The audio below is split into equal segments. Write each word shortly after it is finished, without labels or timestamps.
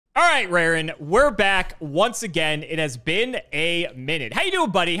All right, Raren, we're back once again. It has been a minute. How you doing,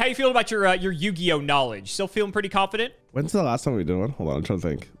 buddy? How you feeling about your Yu-Gi-Oh knowledge? Still feeling pretty confident? When's the last time we did one? Hold on, I'm trying to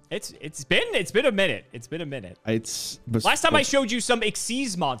think. It's been a minute. It's been a minute. Last time I showed you some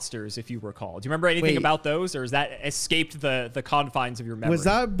Xyz monsters, if you recall. Do you remember anything about those, or has that escaped the confines of your memory? Was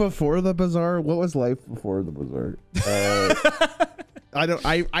that before the bazaar? What was life before the bazaar?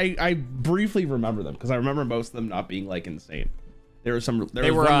 I briefly remember them because I remember most of them not being like insane. There were some.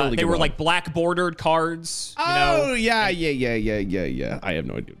 They were like black bordered cards. You know? Yeah. I have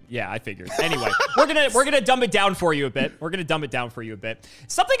no idea. Yeah, I figured. Anyway, we're gonna dumb it down for you a bit.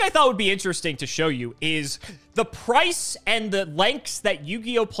 Something I thought would be interesting to show you is the price and the lengths that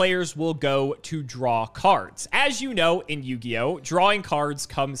Yu-Gi-Oh players will go to draw cards. As you know, in Yu-Gi-Oh, drawing cards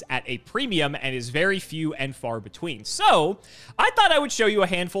comes at a premium and is very few and far between. So I thought I would show you a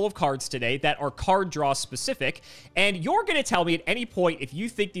handful of cards today that are card draw specific, and you're gonna tell me at any point if you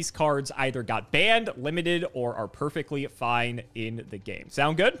think these cards either got banned, limited, or are perfectly fine in the game.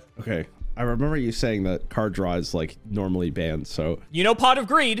 Sound good? Okay. I remember you saying that card draw is like normally banned, so you know Pot of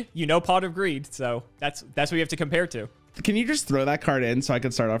Greed. So that's what you have to compare to. Can you just throw that card in so I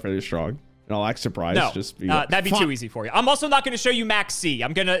can start off really strong? And I'll act surprised. No, just be that'd be too easy for you. I'm also not going to show you Max C.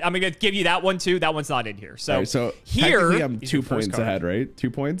 I'm gonna give you that one too. That one's not in here. So, right, so here I'm 2 points ahead, right? 2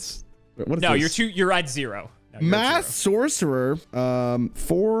 points. What is this? You're at zero. Mass Sorcerer.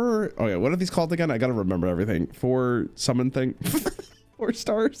 Four. Oh yeah, what are these called again? I gotta remember everything. 4 summon thing. 4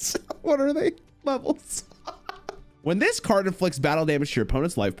 stars. What are they? Levels. When this card inflicts battle damage to your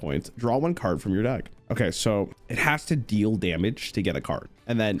opponent's life points, draw 1 card from your deck. Okay, so it has to deal damage to get a card,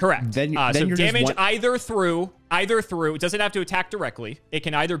 and then correct. Then so you're damage just either through. It doesn't have to attack directly. It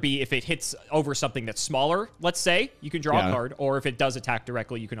can either be if it hits over something that's smaller. Let's say you can draw a card, or if it does attack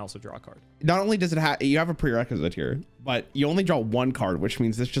directly, you can also draw a card. Not only does it have, you have a prerequisite here, but you only draw 1 card, which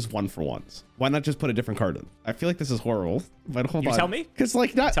means it's just 1 for ones. Why not just put a different card in? I feel like this is horrible, but hold on. You tell me. Because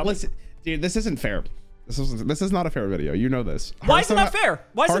like listen, dude, this isn't fair. This is not a fair video. You know this. Why is it not fair?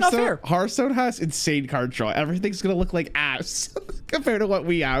 Why is it not fair? Hearthstone has insane card draw. Everything's gonna look like ass compared to what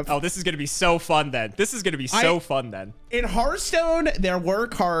we have. Oh, this is gonna be so fun then. In Hearthstone, there were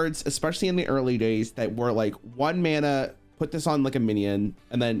cards, especially in the early days, that were like 1 mana. Put this on like a minion,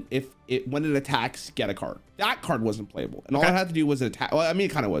 and then when it attacks, get a card. That card wasn't playable, and all it had to do was attack. Well, I mean,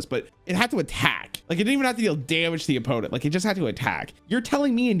 it kind of was, but it had to attack. Like, it didn't even have to deal damage to the opponent. Like, it just had to attack. You're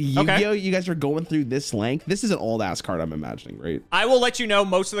telling me in Yu-Gi-Oh, you guys are going through this length? This is an old ass card, I'm imagining, right? I will let you know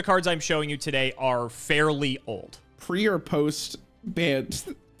most of the cards I'm showing you today are fairly old. Pre or post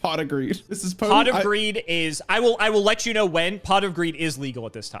banned Pot of Greed. This is post. Pot of Greed is. I will let you know when Pot of Greed is legal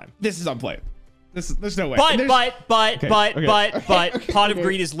at this time. This is unplayable. There's no way. But Pot of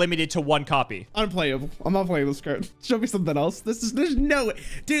Greed is limited to 1 copy. Unplayable. I'm not playing this card. Show me something else. There's no way.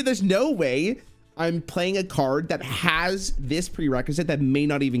 Dude, there's no way I'm playing a card that has this prerequisite that may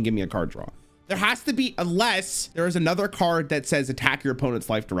not even give me a card draw. There has to be, unless there is another card that says attack your opponent's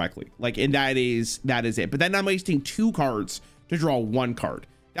life directly. Like, and that is it. But then I'm wasting 2 cards to draw 1 card.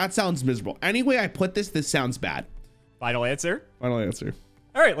 That sounds miserable. Anyway I put this sounds bad. Final answer? Final answer.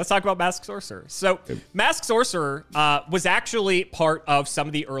 All right, let's talk about Masked Sorcerer. So Masked Sorcerer was actually part of some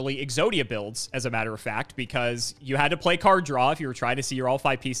of the early Exodia builds, as a matter of fact, because you had to play card draw if you were trying to see your all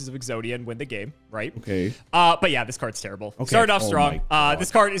 5 pieces of Exodia and win the game, right? Okay. But yeah, this card's terrible. Okay. Started off strong.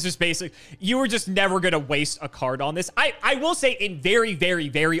 This card is just basic. You were just never going to waste a card on this. I will say in very, very,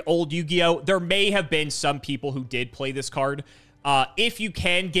 very old Yu-Gi-Oh, there may have been some people who did play this card. If you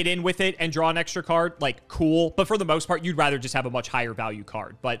can get in with it and draw an extra card, like, cool. But for the most part, you'd rather just have a much higher value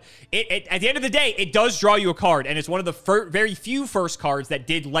card. But at the end of the day, it does draw you a card. And it's one of the very few first cards that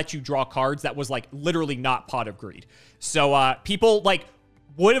did let you draw cards that was, like, literally not Pot of Greed. So people, like,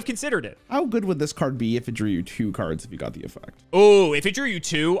 would have considered it. How good would this card be if it drew you 2 cards if you got the effect? Oh, if it drew you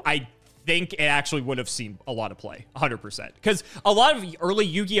 2, I think it actually would have seen a lot of play, 100%. Because a lot of early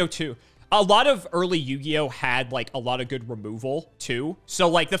Yu-Gi-Oh! 2... A lot of early Yu-Gi-Oh! Had, like, a lot of good removal, too. So,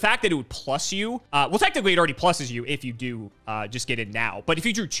 like, the fact that it would plus you... well, technically, it already pluses you if you do just get in now. But if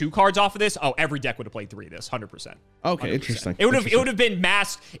you drew 2 cards off of this, oh, every deck would have played 3 of this, 100%. Okay, 100%. Interesting. It would have been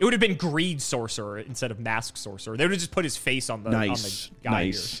masked... It would have been Greed Sorcerer instead of Masked Sorcerer. They would have just put his face on the, on the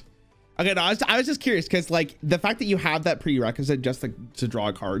guy here. Okay, no, I was just curious because, like, the fact that you have that prerequisite just to draw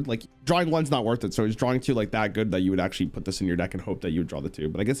a card, like, drawing 1's not worth it. So it's drawing 2 like that good that you would actually put this in your deck and hope that you would draw the 2.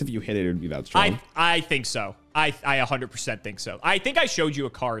 But I guess if you hit it, it would be that strong. I think so. I 100% think so. I think I showed you a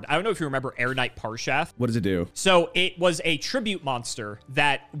card. I don't know if you remember Air Knight Parshath. What does it do? So it was a tribute monster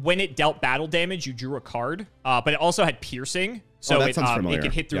that when it dealt battle damage, you drew a card, but it also had piercing. So it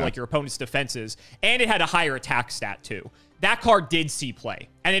could hit through like your opponent's defenses, and it had a higher attack stat too. That card did see play,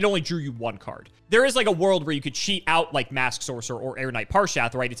 and it only drew you one card. There is like a world where you could cheat out like Mask Sorcerer or Air Knight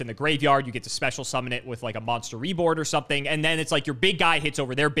Parshath, right? It's in the graveyard. You get to special summon it with like a monster reboard or something. And then it's like your big guy hits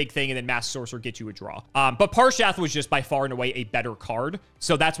over their big thing, and then Mask Sorcerer gets you a draw. But Parshath was just by far and away a better card.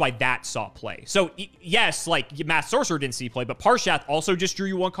 So that's why that saw play. So yes, like Mask Sorcerer didn't see play, but Parshath also just drew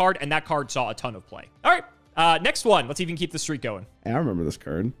you one card, and that card saw a ton of play. All right, next one. Let's even keep the streak going. I remember this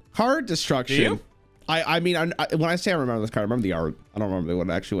card. Card Destruction. Do you? I mean, when I say I remember this card, I remember the art. I don't remember what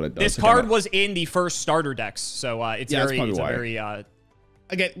it does. This card was in the first starter decks, so it's very.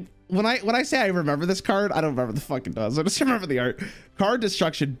 Again, when I say I remember this card, I don't remember the fucking does. I just remember the art. Card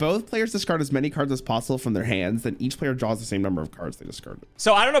Destruction. Both players discard as many cards as possible from their hands. Then each player draws the same number of cards they discarded.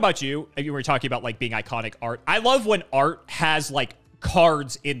 So I don't know about you. If you were talking about like being iconic art, I love when art has like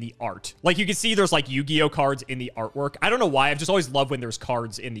cards in the art. Like you can see there's like Yu-Gi-Oh cards in the artwork. I don't know why. I've just always loved when there's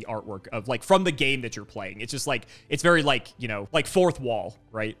cards in the artwork of like from the game that you're playing. It's just like, it's very like, you know, like fourth wall,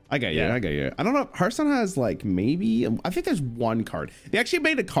 right? I get you. I get you. I don't know. Hearthstone has like maybe, I think there's one card. They actually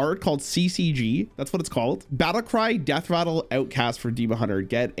made a card called CCG. That's what it's called. Battlecry, Death Rattle, Outcast for Demon Hunter.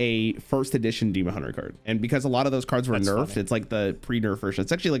 Get a first edition Demon Hunter card. And because a lot of those cards were nerfed, funny. It's like the pre-nerf version.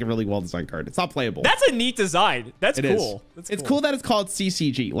 It's actually like a really well-designed card. It's not playable. That's a neat design. That's cool. It's cool that it's called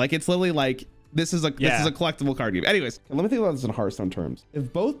CCG. Like it's literally like this is a collectible card game. Anyways, let me think about this in Hearthstone terms.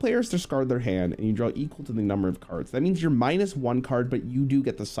 If both players discard their hand and you draw equal to the number of cards, that means you're -1 card, but you do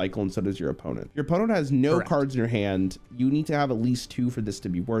get the cycle and so does your opponent. Your opponent has no cards in your hand. You need to have at least 2 for this to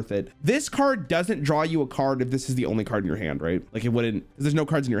be worth it. This card doesn't draw you a card if this is the only card in your hand, right? Like it wouldn't, there's no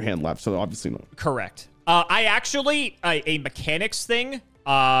cards in your hand left, so obviously no. Correct. I actually, a mechanics thing,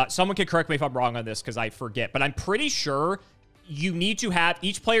 someone can correct me if I'm wrong on this because I forget, but I'm pretty sure you need to have,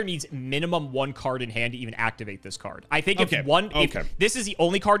 each player needs minimum 1 card in hand to even activate this card. I think if this is the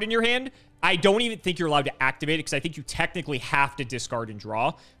only card in your hand, I don't even think you're allowed to activate it because I think you technically have to discard and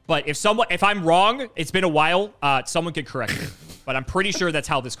draw. But if I'm wrong, it's been a while, someone can correct me. But I'm pretty sure that's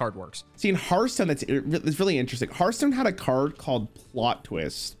how this card works. See, in Hearthstone, it's really interesting. Hearthstone had a card called Plot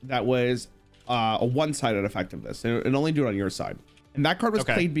Twist that was a one-sided effect of this. And it only do it on your side. And that card was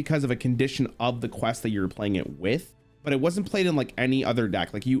played because of a condition of the quest that you were playing it with. But it wasn't played in like any other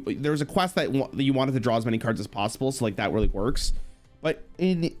deck. Like there was a quest that you wanted to draw as many cards as possible. So like that really works. But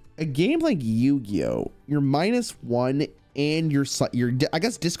in a game like Yu-Gi-Oh, you're -1 and you're I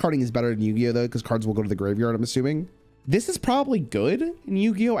guess discarding is better than Yu-Gi-Oh though, because cards will go to the graveyard, I'm assuming. This is probably good in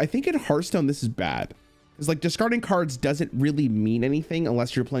Yu-Gi-Oh. I think in Hearthstone, this is bad. Because like discarding cards doesn't really mean anything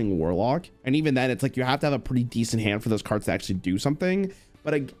unless you're playing Warlock. And even then it's like you have to have a pretty decent hand for those cards to actually do something.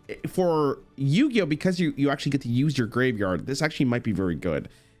 But for Yu-Gi-Oh, because you actually get to use your graveyard, this actually might be very good.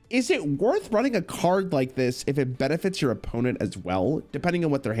 Is it worth running a card like this if it benefits your opponent as well? Depending on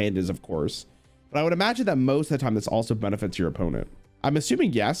what their hand is, of course. But I would imagine that most of the time this also benefits your opponent. I'm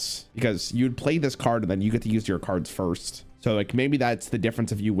assuming yes, because you'd play this card and then you get to use your cards first. So like maybe that's the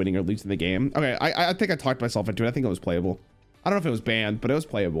difference of you winning or losing the game. Okay, I think I talked myself into it. I think it was playable. I don't know if it was banned, but it was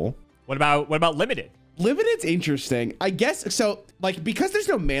playable. What about limited? Limited's interesting, I guess. So like because there's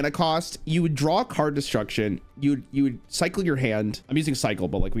no mana cost, you would draw Card Destruction, you would cycle your hand. I'm using cycle,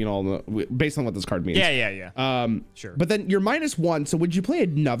 but like we all know based on what this card means. Yeah. Sure. But then you're -1, so would you play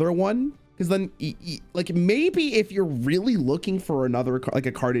another one? Because then like maybe if you're really looking for another like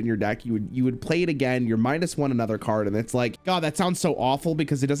a card in your deck, you would play it again. You're -1 another card, and it's like, God, that sounds so awful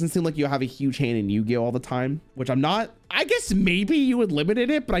because it doesn't seem like you have a huge hand in Yu-Gi-Oh all the time, which I'm not. I guess maybe you would limit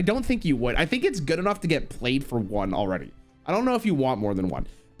it, but I don't think you would. I think it's good enough to get played for 1 already. I don't know if you want more than 1.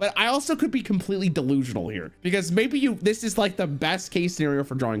 But I also could be completely delusional here because maybe this is like the best case scenario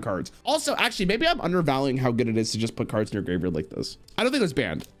for drawing cards. Also, actually, maybe I'm undervaluing how good it is to just put cards in your graveyard like this. I don't think it was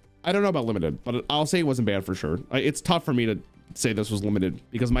banned. I don't know about limited, but I'll say it wasn't banned for sure. It's tough for me to say this was limited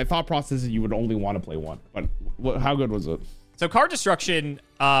because my thought process is you would only want to play 1. But how good was it? So Card Destruction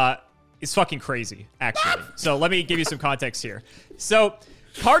is fucking crazy, actually. So let me give you some context here. So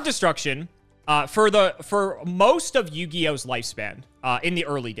Card Destruction, for most of Yu-Gi-Oh's lifespan, in the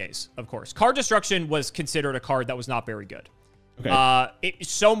early days, of course, Card Destruction was considered a card that was not very good. Okay.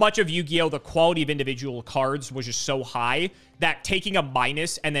 So much of Yu-Gi-Oh, the quality of individual cards was just so high that taking a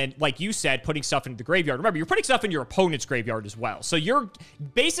minus and then, like you said, putting stuff into the graveyard. Remember, you're putting stuff in your opponent's graveyard as well. So you're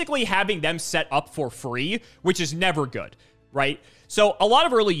basically having them set up for free, which is never good, right? So a lot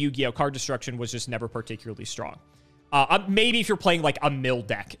of early Yu-Gi-Oh, Card Destruction was just never particularly strong. Maybe if you're playing like a mill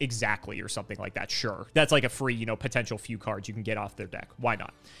deck exactly or something like that, sure. That's like a free, you know, potential few cards you can get off their deck. Why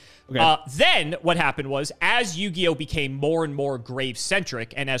not? Okay. Then what happened was, as Yu-Gi-Oh became more and more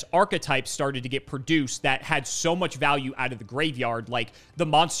grave-centric, and as archetypes started to get produced that had so much value out of the graveyard, like the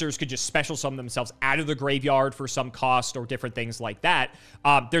monsters could just special summon themselves out of the graveyard for some cost or different things like that.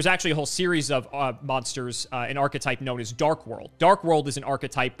 There's actually a whole series of monsters, an archetype known as Dark World. Dark World is an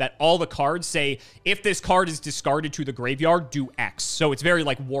archetype that all the cards say, if this card is discarded to the graveyard, do X. So it's very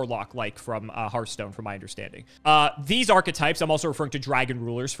like Warlock-like from Hearthstone, from my understanding. These archetypes, I'm also referring to Dragon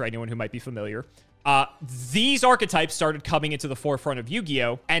Rulers for anyone who might be familiar. These archetypes started coming into the forefront of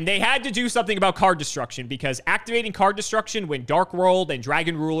Yu-Gi-Oh! And they had to do something about card destruction, because activating card destruction when Dark World and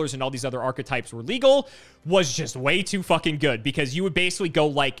Dragon Rulers and all these other archetypes were legal was just way too fucking good, because you would basically go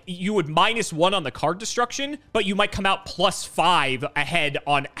like, you would -1 on the card destruction, but you might come out +5 ahead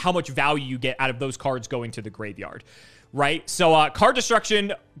on how much value you get out of those cards going to the graveyard. Right? So card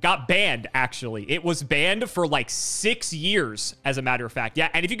destruction got banned, actually. It was banned for like 6 years, as a matter of fact. Yeah,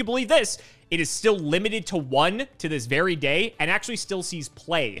 and if you can believe this, it is still limited to 1 to this very day, and actually still sees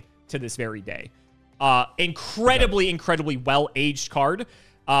play to this very day. Incredibly well-aged card.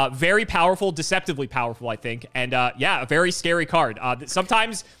 Very powerful, deceptively powerful, I think. And yeah, a very scary card.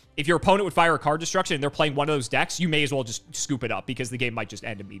 Sometimes, if your opponent would fire a card destruction and they're playing one of those decks, you may as well just scoop it up, because the game might just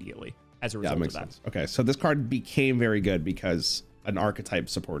end immediately as a result of that. Sense. Okay, so this card became very good because an archetype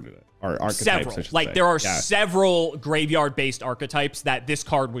supported it. Or archetypes, several. Like, there are several graveyard-based archetypes that this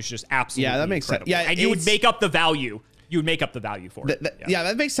card was just absolutely that makes incredible. sense. Yeah, and you would make up the value. You would make up the value for it. Yeah,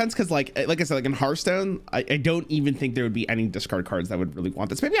 that makes sense, because like I said, like in Hearthstone, I don't even think there would be any discard cards that would really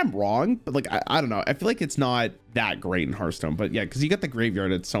want this. Maybe I'm wrong, but like I don't know. I feel like it's not that great in Hearthstone. But yeah, because you got the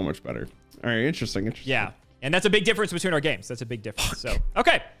graveyard, it's so much better. All right, interesting. Yeah, and that's a big difference between our games. That's a big difference. So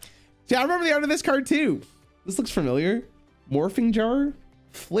okay. Yeah, I remember the art of this card too. This looks familiar. Morphing Jar.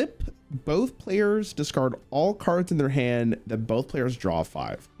 Flip. Both players discard all cards in their hand. Then both players draw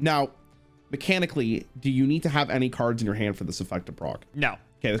 5. Now, mechanically, do you need to have any cards in your hand for this effect to proc? No.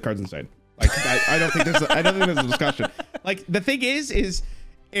 Okay, this card's insane. Like, I don't think there's a discussion. Like, the thing is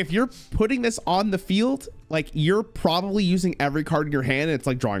if you're putting this on the field, like, you're probably using every card in your hand, and it's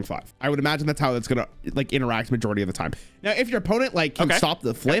like drawing 5. I would imagine that's how it's gonna like interact majority of the time. Now, if your opponent like can stop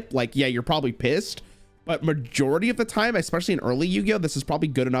the flip, like, yeah, you're probably pissed. But majority of the time, especially in early Yu-Gi-Oh, this is probably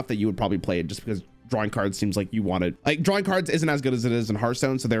good enough that you would probably play it, just because drawing cards seems like you want it. Like, drawing cards isn't as good as it is in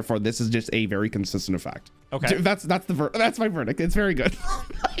Hearthstone, so therefore this is just a very consistent effect. Okay, that's my verdict. It's very good.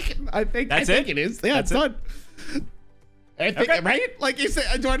 I think it is. Yeah, it's done. I think, right? Like you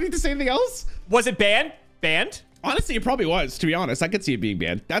said, do I need to say anything else? Was it banned? Banned? Honestly, it probably was, to be honest. I could see it being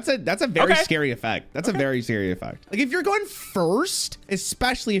banned. That's a very scary effect. That's a very scary effect. Like, if you're going first,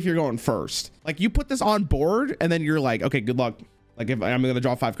 especially if you're going first, like, you put this on board and then you're like, okay, good luck. Like, if I'm going to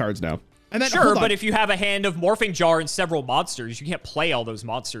draw 5 cards now. And then, sure, but if you have a hand of Morphing Jar and several monsters, you can't play all those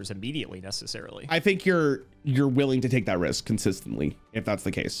monsters immediately necessarily. I think you're willing to take that risk consistently, if that's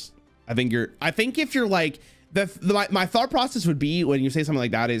the case. I think if you're like, my thought process would be, when you say something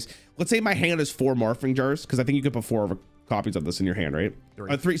like that, is, let's say my hand is 4 Morphing Jars, because I think you could put 4 copies of this in your hand, right?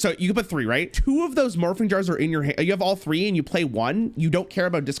 3. So you could put 3, right? 2 of those Morphing Jars are in your hand. You have all 3 and you play 1. You don't care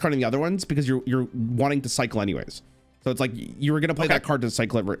about discarding the other ones because you're wanting to cycle anyways. So it's like you were going to play that card to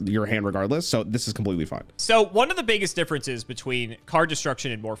cycle your hand regardless. So this is completely fine. So one of the biggest differences between Card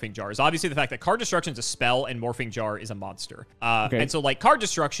Destruction and Morphing Jar is obviously the fact that Card Destruction is a spell and Morphing Jar is a monster. And so like Card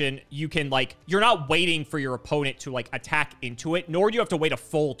Destruction, you can like, you're not waiting for your opponent to like attack into it, nor do you have to wait a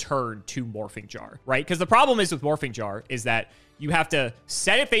full turn to Morphing Jar, right? Because the problem is with Morphing Jar is that you have to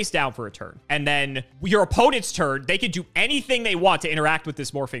set it face down for a turn. And then your opponent's turn, they can do anything they want to interact with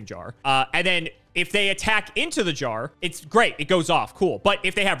this Morphing Jar. And then if they attack into the jar, it's great. It goes off. Cool. But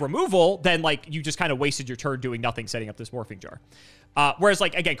if they have removal, then like you just kind of wasted your turn doing nothing, setting up this Morphing Jar. Whereas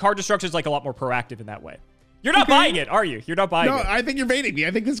like, again, Card Destruction is like a lot more proactive in that way. You're not buying it, are you? You're not buying it. No, I think you're baiting me.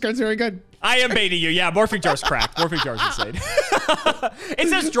 I think this card's very good. I am baiting you. Yeah, Morphing Jar's cracked. Morphing Jar's insane. It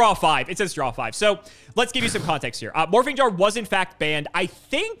says draw 5. It says draw 5. So let's give you some context here. Morphing Jar was in fact banned. I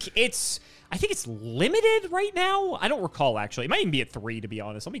think it's limited right now. I don't recall, actually. It might even be at 3, to be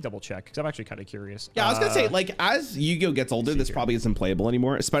honest. Let me double check, because I'm actually kind of curious. Yeah, I was going to say, like, as Yu-Gi-Oh gets older, this probably isn't playable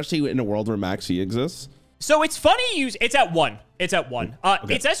anymore, especially in a world where Max E exists. So it's funny it's at 1. It's at 1.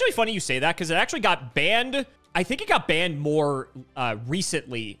 It's actually funny you say that, because it actually got banned I think it got banned more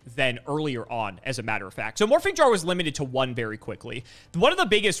recently than earlier on, as a matter of fact. So Morphing Jar was limited to 1 very quickly. One of the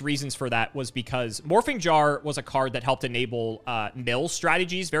biggest reasons for that was because Morphing Jar was a card that helped enable mill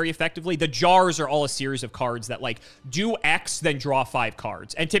strategies very effectively. The jars are all a series of cards that like do X, then draw 5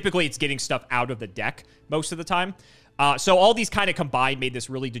 cards. And typically it's getting stuff out of the deck most of the time. So all these kind of combined made this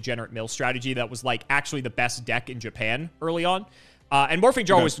really degenerate mill strategy that was like actually the best deck in Japan early on. And Morphing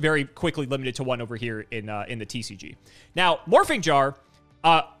Jar was very quickly limited to 1 over here in the TCG. Now, Morphing Jar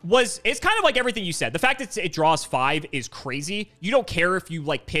it's kind of like everything you said. The fact that it draws 5 is crazy. You don't care if you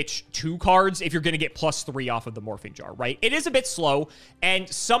like pitch 2 cards if you're going to get +3 off of the Morphing Jar, right? It is a bit slow, and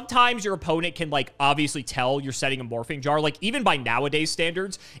sometimes your opponent can like obviously tell you're setting a Morphing Jar. Like even by nowadays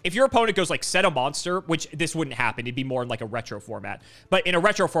standards, if your opponent goes like set a monster, which this wouldn't happen, it'd be more in like a retro format. But in a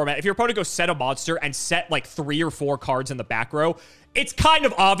retro format, if your opponent goes set a monster and set like 3 or 4 cards in the back row, it's kind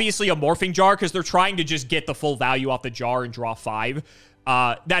of obviously a Morphing Jar because they're trying to just get the full value off the jar and draw 5.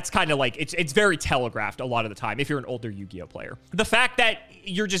 That's kind of like, it's very telegraphed a lot of the time if you're an older Yu-Gi-Oh player. The fact that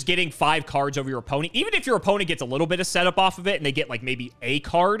you're just getting 5 cards over your opponent, even if your opponent gets a little bit of setup off of it and they get like maybe a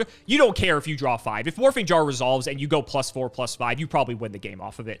card, you don't care if you draw 5. If Morphing Jar resolves and you go +4/+5, you probably win the game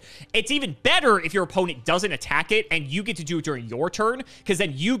off of it. It's even better if your opponent doesn't attack it and you get to do it during your turn, because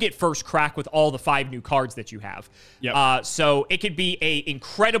then you get first crack with all the 5 new cards that you have. Yep. So it could be a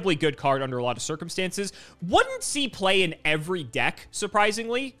incredibly good card under a lot of circumstances. Wouldn't see play in every deck,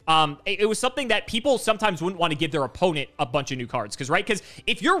 surprisingly. It was something that people sometimes wouldn't want to give their opponent a bunch of new cards, because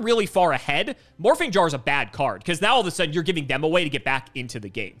if you're really far ahead, Morphing Jar is a bad card, because now all of a sudden you're giving them away to get back into the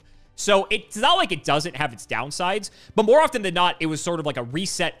game. So it's not like it doesn't have its downsides, but more often than not, it was sort of like a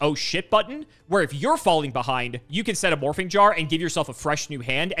reset oh shit button, where if you're falling behind, you can set a Morphing Jar and give yourself a fresh new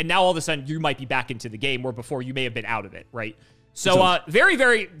hand, and now all of a sudden you might be back into the game, where before you may have been out of it, right? So very,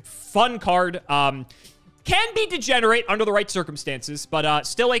 very fun card. Can be degenerate under the right circumstances, but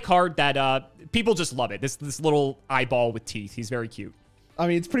still a card that people just love it. This little eyeball with teeth. He's very cute. I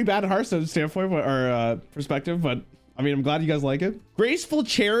mean, it's pretty bad at Hearthstone standpoint or perspective, but I mean, I'm glad you guys like it. Graceful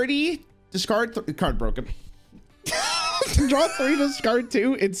Charity, discard card broken. Draw 3, discard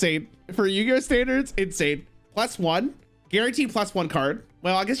 2, insane. For Yu-Gi-Oh standards, insane. +1, guaranteed +1 card.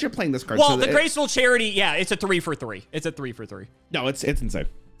 Well, I guess you're playing this card. Well, so the Graceful Charity, yeah, it's a 3 for 3. It's a 3 for 3. No, it's insane.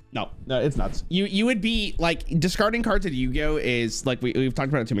 No, it's nuts. You would be like, discarding cards at Yu-Gi-Oh is like, we've talked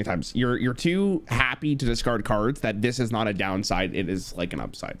about it too many times. You're too happy to discard cards that this is not a downside. It is like an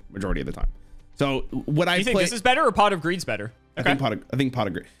upside majority of the time. So what I think this is better or Pot of Greed's better? Okay. I think Pot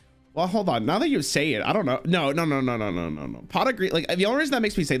of Greed. Well, hold on. Now that you say it, I don't know. No. Pot of Greed, like the only reason that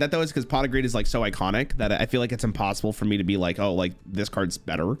makes me say that though is because Pot of Greed is like so iconic that I feel like it's impossible for me to be like, oh, like this card's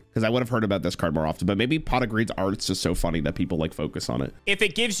better, because I would have heard about this card more often. But maybe Pot of Greed's art's just so funny that people like focus on it. If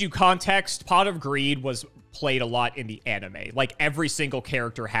it gives you context, Pot of Greed was played a lot in the anime. Like every single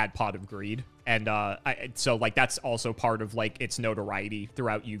character had Pot of Greed, and so like that's also part of like its notoriety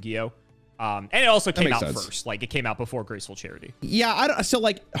throughout Yu-Gi-Oh. And it also came out first. Like it came out before Graceful Charity. Yeah, so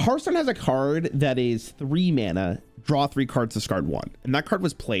like Hearthstone has a card that is 3 mana, draw 3 cards, discard 1, and that card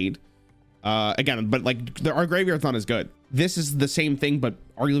was played again, but like our graveyard's not as good. This is the same thing, but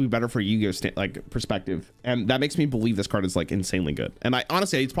arguably better for Yu-Gi-Oh like perspective, and that makes me believe this card is like insanely good. And I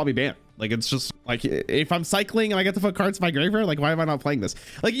honestly, it's probably banned. Like it's just like, if I'm cycling and I get to put cards in my graveyard, like why am I not playing this?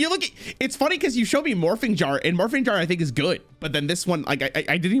 Like you look at, it's funny because you showed me Morphing Jar, and Morphing Jar I think is good, but then this one, like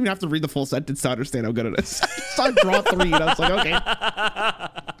I didn't even have to read the full sentence to understand how good it is. I saw draw 3 and I was like, okay.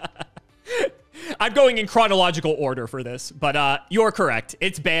 I'm going in chronological order for this, but you're correct.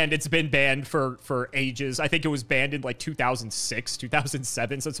 It's banned. It's been banned for ages. I think it was banned in like 2006,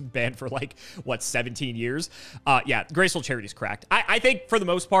 2007. So it's been banned for like, what, 17 years? Yeah, Graceful Charity's cracked. I think for the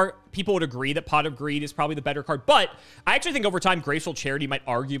most part, people would agree that Pot of Greed is probably the better card, but I actually think over time, Graceful Charity might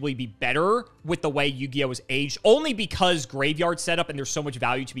arguably be better with the way Yu-Gi-Oh has aged, only because graveyard setup and there's so much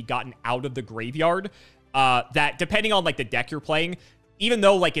value to be gotten out of the graveyard that depending on like the deck you're playing, even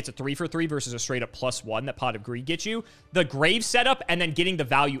though like it's a 3 for 3 versus a straight up +1 that Pot of Greed gets you, the grave setup and then getting the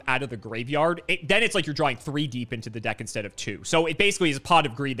value out of the graveyard, then it's like you're drawing 3 deep into the deck instead of 2. So it basically is a Pot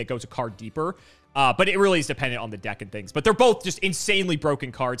of Greed that goes a card deeper. But it really is dependent on the deck and things. But they're both just insanely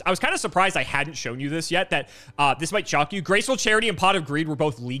broken cards. I was kind of surprised I hadn't shown you this yet, that this might shock you. Graceful Charity and Pot of Greed were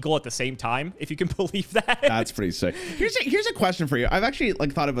both legal at the same time, if you can believe that. That's pretty sick. Here's a question for you. I've actually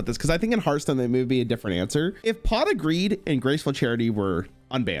like thought about this, because I think in Hearthstone, they may be a different answer. If Pot of Greed and Graceful Charity were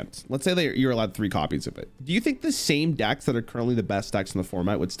unbanned. Let's say that you're allowed 3 copies of it. Do you think the same decks that are currently the best decks in the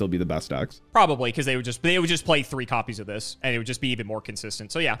format would still be the best decks? Probably, because they would just play 3 copies of this, and it would just be even more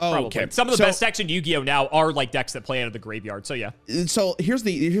consistent. So yeah, probably. Okay. Some of the best decks in Yu-Gi-Oh now are like decks that play out of the graveyard. So yeah. So here's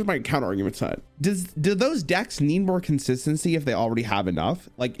my counter argument to that. Do those decks need more consistency if they already have enough?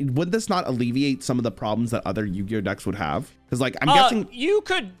 Like, would this not alleviate some of the problems that other Yu-Gi-Oh decks would have? Because like I'm guessing you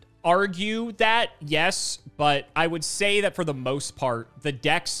could argue that, yes, but I would say that for the most part, the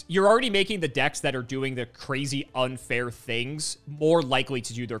decks, you're already making the decks that are doing the crazy unfair things more likely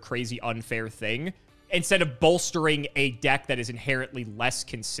to do their crazy unfair thing, instead of bolstering a deck that is inherently less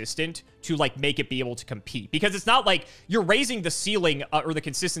consistent to like make it be able to compete. Because it's not like you're raising the ceiling or the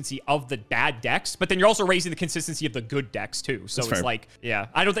consistency of the bad decks, but then you're also raising the consistency of the good decks too. So it's like, yeah,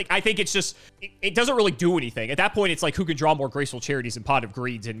 I think it's just, it doesn't really do anything. At that point, it's like who can draw more Graceful Charities and Pot of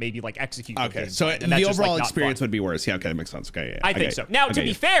Greeds and maybe like execute. Okay, so the overall experience would be worse. Yeah, okay, that makes sense. Okay, yeah, I think so. Now, to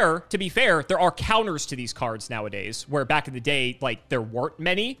be fair, there are counters to these cards nowadays, where back in the day, like there weren't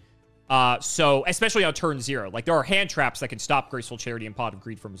many. So especially on turn 0, like there are hand traps that can stop Graceful Charity and Pot of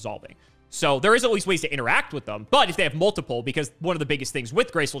Greed from resolving. So there is at least ways to interact with them. But if they have multiple, because one of the biggest things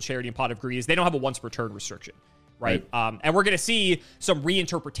with Graceful Charity and Pot of Greed is they don't have a once per turn restriction, right? And we're going to see some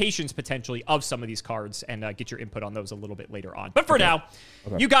reinterpretations potentially of some of these cards and get your input on those a little bit later on. But for now,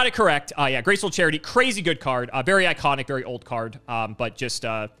 you got it correct. Yeah, Graceful Charity, crazy good card, very iconic, very old card, but just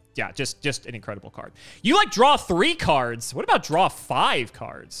yeah, just an incredible card. You like draw 3 cards. What about draw 5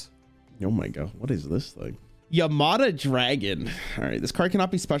 cards? Oh my god, what is this thing? Yamada Dragon. All right, this card cannot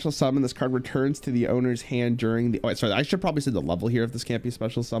be special summoned. This card returns to the owner's hand during the... Oh, sorry, I should probably say the level here if this can't be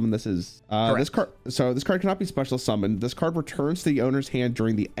special summoned. This is... this card... So this card cannot be special summoned. This card returns to the owner's hand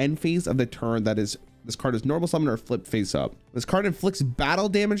during the end phase of the turn. That is... This card is normal summon or flip face up. This card inflicts battle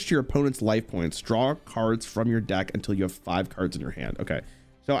damage to your opponent's life points. Draw cards from your deck until you have 5 cards in your hand. Okay.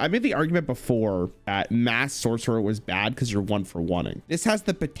 So I made the argument before that Mass Sorcerer was bad because you're 1-for-1ing. This has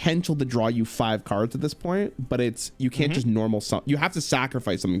the potential to draw you 5 cards at this point, but you can't just normal summon. You have to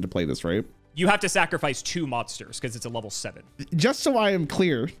sacrifice something to play this, right? You have to sacrifice 2 monsters because it's a level 7. Just so I am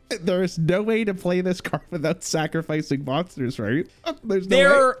clear, there is no way to play this card without sacrificing monsters, right?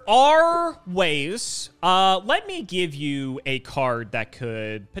 There are ways. Let me give you a card that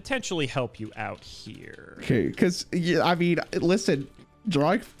could potentially help you out here. Okay, because yeah, I mean, listen,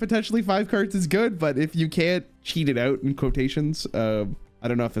 drawing potentially 5 cards is good, but if you can't cheat it out in quotations, I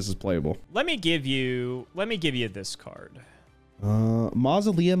don't know if this is playable. Let me give you this card.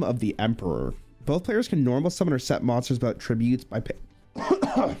 Mausoleum of the Emperor. Both players can normal summon or set monsters without tributes by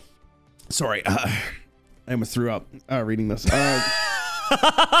Sorry, I almost threw up reading this.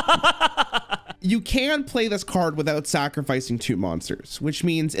 You can play this card without sacrificing 2 monsters, which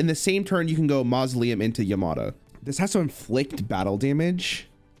means in the same turn you can go Mausoleum into Yamada. This has to inflict battle damage.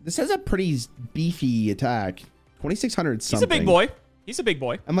 This has a pretty beefy attack. 2600 something. He's a big boy. He's a big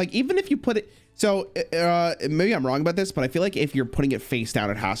boy. I'm like, even if you put it... So maybe I'm wrong about this, but I feel like if you're putting it face down,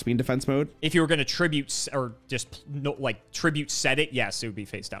 it has to be in defense mode. If you were going to tribute or just tribute set it, yes, it would be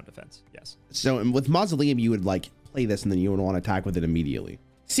face down defense. Yes. So with Mausoleum, you would like play this and then you would want to attack with it immediately.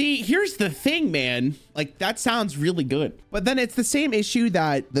 See, here's the thing, man. Like, that sounds really good. But then it's the same issue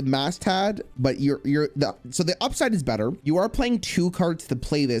that the Mast had, but so the upside is better. You are playing 2 cards to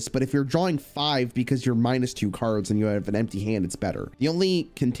play this, but if you're drawing 5 because you're minus 2 cards and you have an empty hand, it's better. The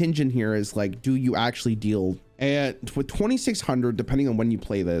only contingent here is like, do you actually deal? And with 2600, depending on when you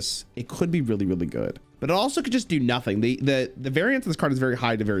play this, it could be really, really good. But it also could just do nothing. The variance of this card is very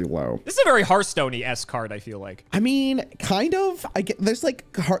high to very low. This is a very Hearthstone-y-esque card, I feel like. I mean, kind of.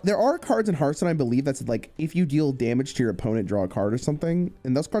 There are cards in Hearthstone, I believe, that's like, if you deal damage to your opponent, draw a card or something.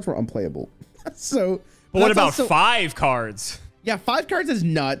 And those cards were unplayable. So... But what about 5 cards? Yeah, 5 cards is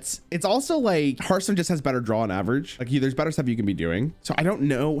nuts. It's also like Hearthstone just has better draw on average. Like there's better stuff you can be doing. So I don't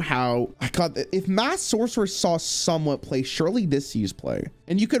know how. God, if Mass Sorcerer saw somewhat play, surely this sees play.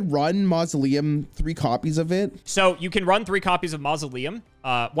 And you could run Mausoleum 3 copies of it. So you can run 3 copies of Mausoleum.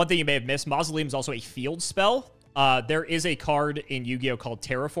 One thing you may have missed, Mausoleum is also a field spell. There is a card in Yu-Gi-Oh called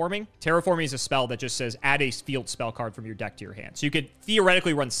Terraforming. Terraforming is a spell that just says add a field spell card from your deck to your hand. So you could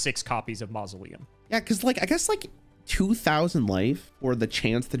theoretically run 6 copies of Mausoleum. Yeah, because like I guess like 2,000 life or the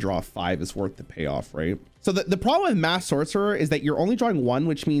chance to draw 5 is worth the payoff, right? So the problem with Mass Sorcerer is that you're only drawing 1,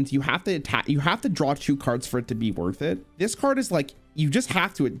 which means you have to attack. You have to draw 2 cards for it to be worth it. This card is like, you just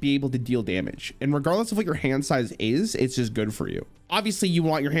have to be able to deal damage. And regardless of what your hand size is, it's just good for you. Obviously, you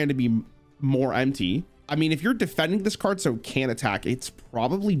want your hand to be more empty. I mean, if you're defending this card so it can't attack, it's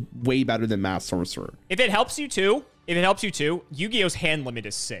probably way better than Mass Sorcerer. If it helps you too, Yu-Gi-Oh's hand limit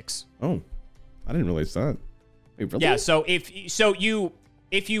is 6. Oh, I didn't realize that. Wait, really? Yeah, so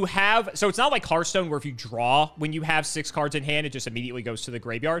if you have, so it's not like Hearthstone where if you draw when you have 6 cards in hand, it just immediately goes to the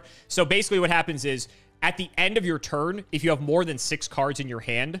graveyard. So basically what happens is at the end of your turn, if you have more than 6 cards in your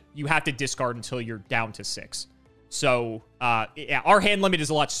hand, you have to discard until you're down to 6. So yeah, our hand limit is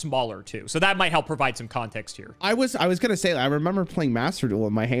a lot smaller too. So that might help provide some context here. I was gonna say, I remember playing Master Duel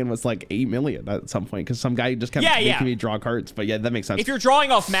and my hand was like 8 million at some point because some guy just kept making me draw cards. But yeah, that makes sense. If you're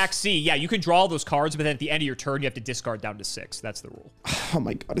drawing off max C, yeah, you can draw those cards, but then at the end of your turn, you have to discard down to 6. That's the rule. Oh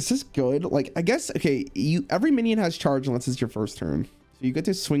my god, is this good? Like, I guess, okay, every minion has charge unless it's your first turn. So you get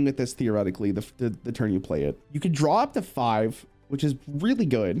to swing with this theoretically the turn you play it. You could draw up to 5, which is really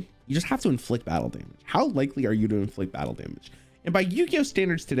good. You just have to inflict battle damage. How likely are you to inflict battle damage? And by Yu-Gi-Oh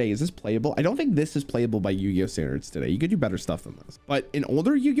standards today, is this playable? I don't think this is playable by Yu-Gi-Oh standards today. You could do better stuff than this. But in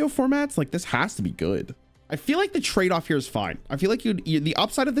older Yu-Gi-Oh formats, like this has to be good. I feel like the trade-off here is fine. I feel like the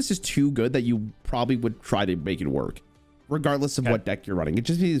upside of this is too good that you probably would try to make it work, regardless of what deck you're running. It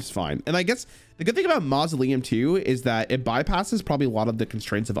just is fine. And I guess the good thing about Mausoleum too is that it bypasses probably a lot of the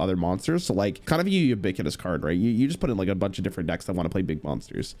constraints of other monsters. So like kind of a ubiquitous card, right? You just put in like a bunch of different decks that want to play big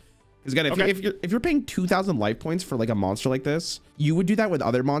monsters. Because again, if you're paying 2,000 life points for like a monster like this, you would do that with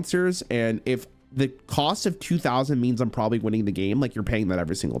other monsters. And if the cost of 2,000 means I'm probably winning the game, like you're paying that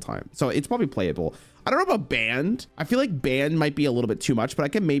every single time. So it's probably playable. I don't know about banned. I feel like banned might be a little bit too much, but I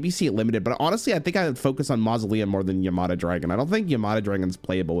can maybe see it limited. But honestly, I think I would focus on Mausoleum more than Yamada Dragon. I don't think Yamada Dragon's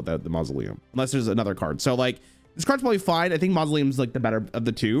playable without the Mausoleum, unless there's another card. So like this card's probably fine. I think Mausoleum's like the better of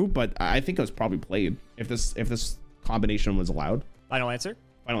the two, but I think it was probably played if this combination was allowed. Final answer?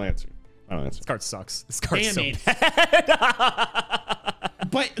 Final answer. Final answer. This card sucks. This card's so Damn it. bad.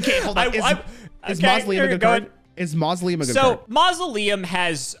 But okay, hold on. Is Mausoleum a good card? Is Mausoleum a good card? So Mausoleum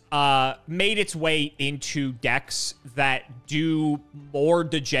has made its way into decks that do more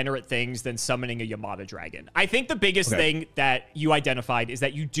degenerate things than summoning a Yamada Dragon. I think the biggest thing that you identified is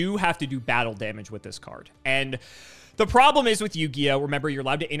that you do have to do battle damage with this card. And the problem is with Yu-Gi-Oh! Remember, you're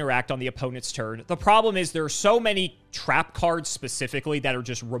allowed to interact on the opponent's turn. The problem is there are so many trap cards specifically that are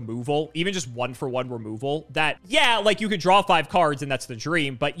just removal, even just 1-for-1 removal, that, yeah, like you could draw 5 cards and that's the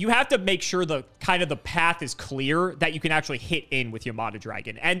dream, but you have to make sure the path is clear that you can actually hit in with Yamada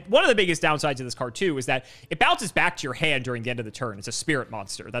Dragon. And one of the biggest downsides of this card too is that it bounces back to your hand during the end of the turn. It's a spirit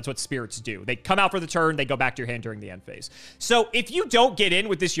monster. That's what spirits do. They come out for the turn, they go back to your hand during the end phase. So if you don't get in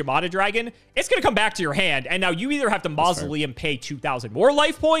with this Yamada Dragon, it's going to come back to your hand, and now you either have to Mausoleum pay 2,000 more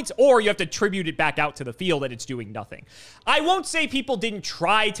life points, or you have to tribute it back out to the field and it's doing nothing. I won't say people didn't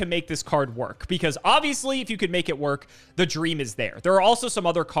try to make this card work, because obviously if you could make it work, the dream is there. There are also some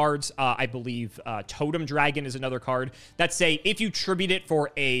other cards, I believe Totem Dragon is another card, that say if you tribute it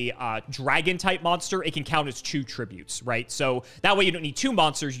for a dragon type monster, it can count as 2 tributes, right? So that way you don't need 2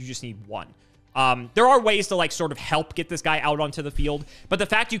 monsters, you just need 1. There are ways to like sort of help get this guy out onto the field, but the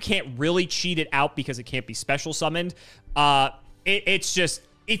fact you can't really cheat it out because it can't be special summoned, it's just,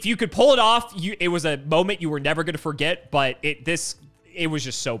 if you could pull it off, it was a moment you were never going to forget, but it was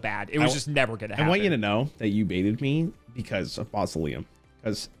just so bad. It was just never going to happen. I want you to know that you baited me because of Mausoleum,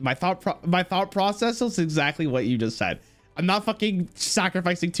 because my thought process was exactly what you just said. I'm not fucking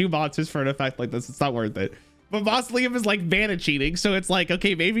sacrificing 2 monsters for an effect like this. It's not worth it. But Mausoleum is like mana cheating, so it's like,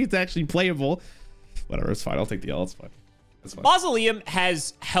 okay, maybe it's actually playable. Whatever, it's fine. I'll take the L. It's fine. It's fine. Mausoleum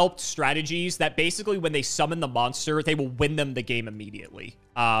has helped strategies that basically when they summon the monster, they will win them the game immediately.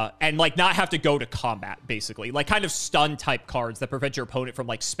 And like not have to go to combat, basically. Like kind of stun type cards that prevent your opponent from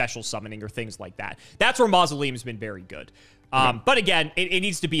like special summoning or things like that. That's where Mausoleum's been very good. But again, it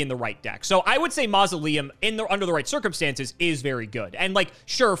needs to be in the right deck. So I would say Mausoleum, under the right circumstances, is very good. And like,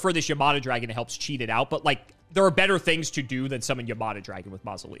 sure, for this Yamada Dragon, it helps cheat it out, but like, there are better things to do than summon Yamada Dragon with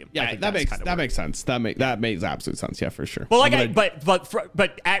Mausoleum. Yeah, that makes sense. That makes absolute sense. Yeah, for sure. But like,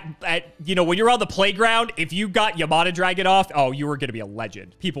 but at you know, when you're on the playground, if you got Yamada Dragon off, oh, you were gonna be a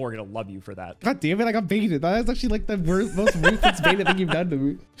legend. People were gonna love you for that. God damn it, I got baited. That is actually like the most ruthless baited thing you've done to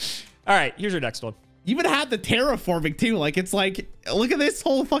me. All right, here's your next one. You even had the terraforming too. Like, it's like, look at this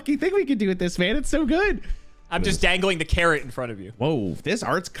whole fucking thing we can do with this, man. It's so good. I'm just dangling the carrot in front of you. Whoa, this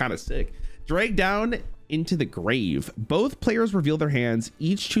art's kind of sick. Drag down into the grave. Both players reveal their hands.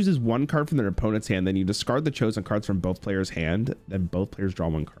 Each chooses 1 card from their opponent's hand. Then you discard the chosen cards from both players' hand. Then both players draw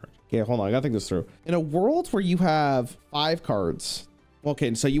 1 card. Okay, hold on. I gotta think this through. In a world where you have 5 cards.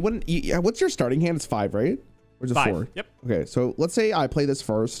 Okay, so you wouldn't. What's your starting hand? It's 5, right? Or is it 4? Yep. Okay, so let's say I play this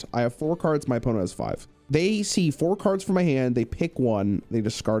first. I have 4 cards. My opponent has 5. They see 4 cards from my hand. They pick 1. They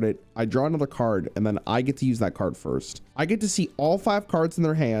discard it. I draw another card, and then I get to use that card first. I get to see all 5 cards in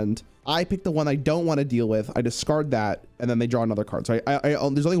their hand. I pick the one I don't want to deal with. I discard that, and then they draw another card. So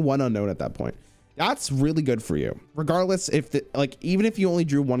there's only 1 unknown at that point. That's really good for you. Regardless if the, like, even if you only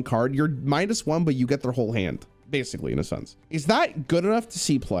drew one card, you're -1, but you get their whole hand, basically, in a sense. Is that good enough to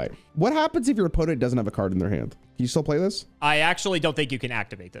see play? What happens if your opponent doesn't have a card in their hand? Can you still play this? I actually don't think you can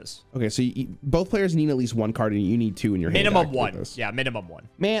activate this. Okay, so both players need at least one card and you need 2 in your hand. Minimum 1. Yeah, minimum 1.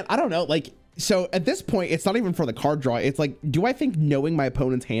 Man, I don't know. Like, so at this point, it's not even for the card draw. It's like, do I think knowing my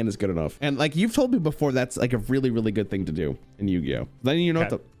opponent's hand is good enough? And like you've told me before, that's like a really, really good thing to do in Yu-Gi-Oh. Then you know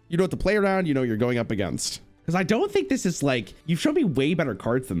what to play around, you know what you're going up against. Because I don't think this is like, you've shown me way better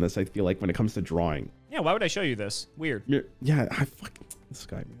cards than this, I feel like, when it comes to drawing. Yeah, why would I show you this? Weird. Yeah, I fucking, this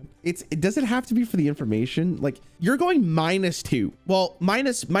guy, man. It doesn't have to be for the information. Like, you're going -2. Well,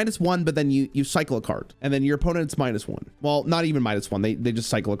 -1, but then you cycle a card. And then your opponent's -1. Well, not even -1. They just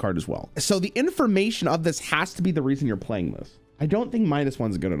cycle a card as well. So the information of this has to be the reason you're playing this. I don't think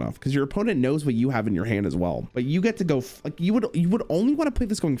 -1's good enough because your opponent knows what you have in your hand as well. But you get to go like you would only want to play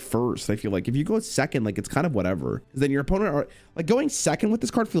this going first. I feel like if you go second, like it's kind of whatever. Then your opponent are like going second with this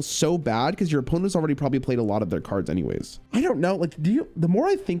card feels so bad because your opponent's already probably played a lot of their cards anyways. I don't know. Like, the more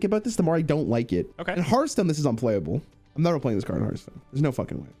I think about this, the more I don't like it. Okay. In Hearthstone, this is unplayable. I'm never playing this card in Hearthstone. There's no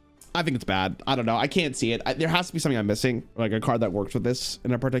fucking way. I think it's bad. I don't know. I can't see it. There has to be something I'm missing, like a card that works with this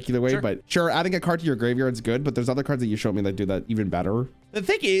in a particular way. Sure. But sure, adding a card to your graveyard is good, but there's other cards that you showed me that do that even better. The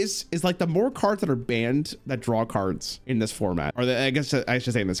thing is like the more cards that are banned that draw cards in this format, or I guess I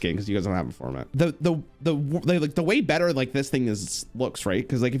should say in this game because you guys don't have a format. The way better like this thing looks, right?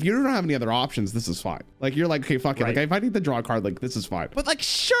 Because like if you don't have any other options, this is fine. Like you're like, okay, fuck it. Like if I need to draw a card, like this is fine. But like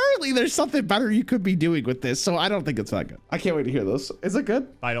surely there's something better you could be doing with this. So I don't think it's that good. I can't wait to hear this. Is it good?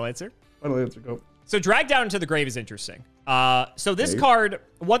 Final answer. Final answer. Go. So drag down into the grave is interesting. So this card,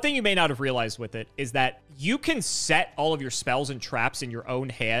 one thing you may not have realized with it is that you can set all of your spells and traps in your own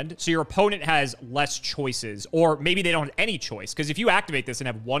hand. So your opponent has less choices, or maybe they don't have any choice. Because if you activate this and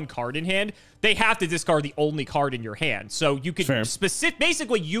have one card in hand, they have to discard the only card in your hand. So you can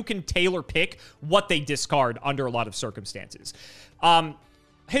basically you can tailor pick what they discard under a lot of circumstances.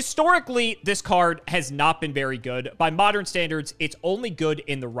 Historically, this card has not been very good. By modern standards, it's only good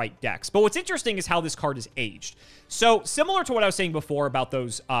in the right decks. But what's interesting is how this card is aged. So similar to what I was saying before about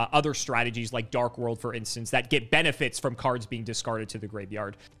those other strategies like Dark World, for instance, that get benefits from cards being discarded to the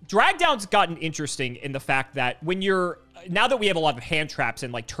graveyard. Dragdown's gotten interesting in the fact that now that we have a lot of hand traps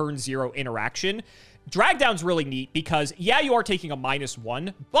and like turn 0 interaction, Dragdown's really neat because, yeah, you are taking a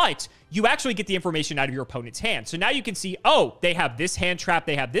 -1, but you actually get the information out of your opponent's hand. So now you can see, oh, they have this hand trap,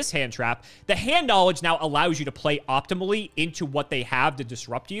 they have this hand trap. The hand knowledge now allows you to play optimally into what they have to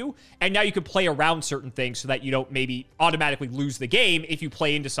disrupt you. And now you can play around certain things so that you don't maybe automatically lose the game if you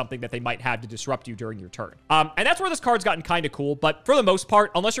play into something that they might have to disrupt you during your turn. And that's where this card's gotten kind of cool. But for the most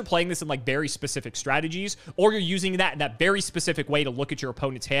part, unless you're playing this in like very specific strategies, or you're using that in that very specific way to look at your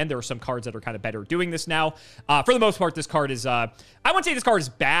opponent's hand, there are some cards that are kind of better doing this now. For the most part, this card is, I wouldn't say this card is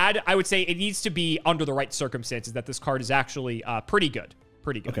bad. I would say it needs to be under the right circumstances that this card is actually pretty good.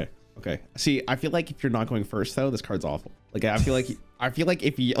 Pretty good. Okay. See, I feel like if you're not going first though, this card's awful. Like I feel like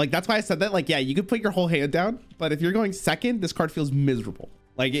if you like, that's why I said that. Like, yeah, you could put your whole hand down, but if you're going second, this card feels miserable.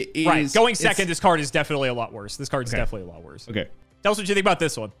 Like going second, this card is definitely a lot worse. This card is definitely a lot worse. Okay. Tell us what you think about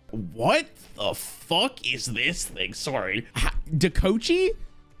this one. What the fuck is this thing? Sorry. Dakoichi?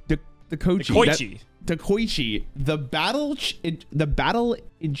 Dakoichi, the battle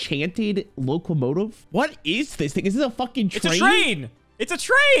enchanted locomotive. What is this thing? Is this a fucking train? It's a train. It's a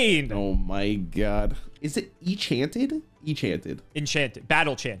train. Oh my god. Is it enchanted? Enchanted.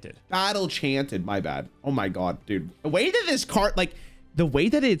 Battle chanted. My bad. Oh my god, dude. The way that this card, like the way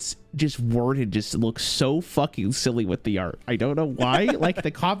that it's just worded, just looks so fucking silly with the art. I don't know why. Like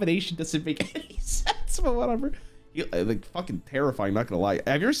the combination doesn't make any sense, but whatever. Like fucking terrifying, not gonna lie.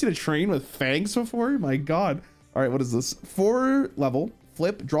 Have you ever seen a train with fangs before? My god. All right, what is this? 4 level,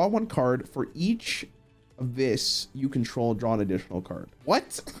 flip, draw 1 card. For each of this you control, draw an additional card.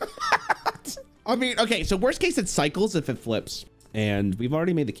 What? I mean, okay, so worst case it cycles if it flips. And we've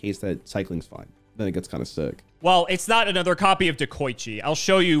already made the case that cycling's fine. Then it gets kind of sick. Well, it's not another copy of Dakoichi. I'll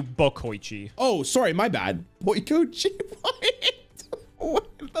show you Bokoichi. Oh, sorry, my bad. Bokoichi. What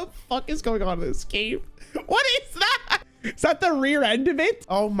the fuck is going on in this game? What is that? Is that the rear end of it?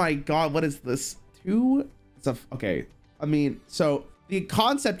 Oh my god, what is this? Okay. I mean, so the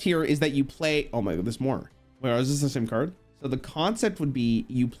concept here is that you play, oh my god, there's more. Wait, is this the same card? So the concept would be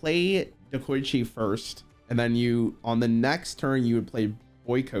you play Dakoichi first, and then on the next turn you would play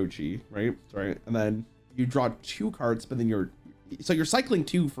Boikoichi, right? Sorry. And then you draw 2 cards, but then you're cycling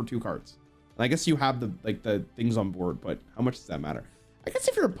 2 for 2 cards. And I guess you have the things on board, but how much does that matter? I guess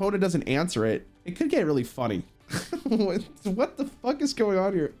if your opponent doesn't answer it, it could get really funny. What the fuck is going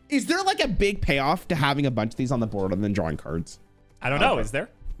on here? Is there like a big payoff to having a bunch of these on the board and then drawing cards? I don't know. Is there?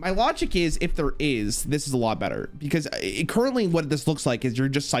 My logic is, if there is, this is a lot better, because currently what this looks like is you're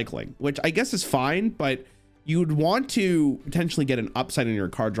just cycling, which I guess is fine, but you'd want to potentially get an upside in your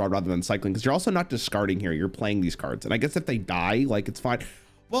card draw rather than cycling, because you're also not discarding here. You're playing these cards, and I guess if they die, like, it's fine.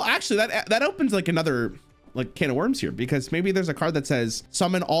 Well, actually, that opens like another like can of worms here, because maybe there's a card that says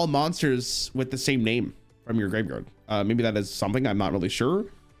summon all monsters with the same name from your graveyard. Maybe that is something. I'm not really sure,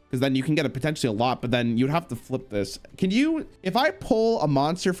 because then you can get potentially a lot, but then you'd have to flip this. Can you, if I pull a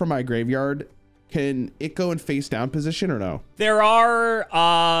monster from my graveyard, can it go in face down position or no? There are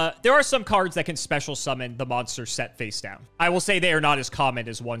some cards that can special summon the monster set face down. I will say they are not as common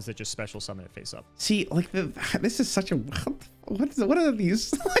as ones that just special summon it face up. See, like this is such a, what are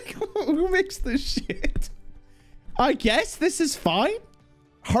these? Like, who makes this shit? I guess this is fine.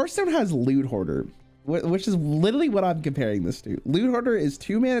 Hearthstone has Loot Hoarder, which is literally what I'm comparing this to. Loot Hoarder is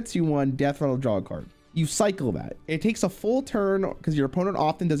 2 mana, 2/1, death rattle, draw a card. You cycle that. It takes a full turn because your opponent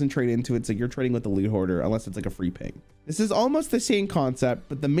often doesn't trade into it, so you're trading with the Loot Hoarder unless it's like a free ping. This is almost the same concept,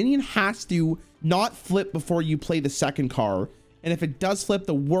 but the minion has to not flip before you play the second card. And if it does flip,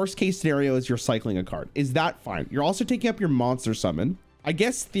 the worst case scenario is you're cycling a card. Is that fine? You're also taking up your monster summon. I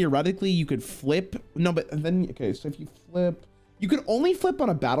guess theoretically you could flip. No, but then, okay, so if you flip, you can only flip on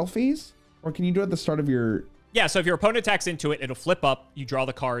a battle phase, or can you do it at the start of your... Yeah, so if your opponent attacks into it, it'll flip up, you draw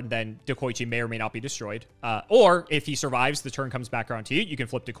the card, then Dekoichi may or may not be destroyed. Or if he survives, the turn comes back around to you, you can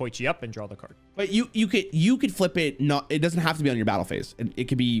flip Dekoichi up and draw the card. But you could flip it, not, it doesn't have to be on your battle phase. It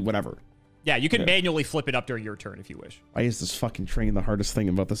could be whatever. Yeah, you can manually flip it up during your turn if you wish. Why is this fucking train the hardest thing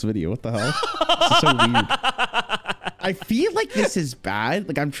about this video? What the hell? This is so weird. I feel like this is bad.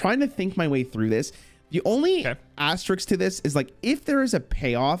 Like, I'm trying to think my way through this. The only asterisk to this is, like, if there is a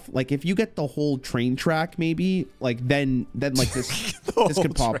payoff, like if you get the whole train track, maybe, like then like this this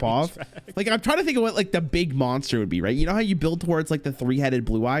could pop off. Like, I'm trying to think of what like the big monster would be, right? You know how you build towards like the 3-headed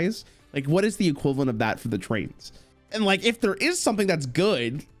blue eyes? Like, what is the equivalent of that for the trains? And like, if there is something that's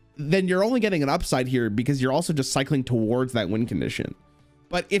good, then you're only getting an upside here because you're also just cycling towards that win condition.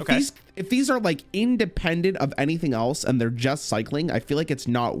 But if these are like independent of anything else and they're just cycling, I feel like it's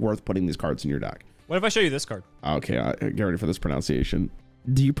not worth putting these cards in your deck. What if I show you this card? Okay, get ready for this pronunciation.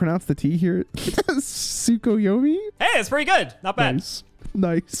 Do you pronounce the T here? Tsukuyomi? Hey, it's pretty good. Not bad.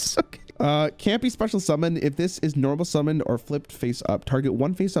 Nice. Okay. Can't be special summoned. If this is normal summoned or flipped face up, target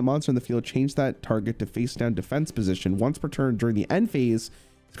one face up monster in the field, change that target to face down defense position once per turn during the end phase.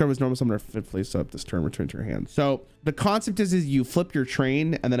 This card was normal summoned or flipped face up. This turn return to your hand. So the concept is you flip your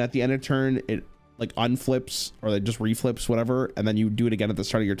train, and then at the end of turn, it like unflips or it just reflips, whatever, and then you do it again at the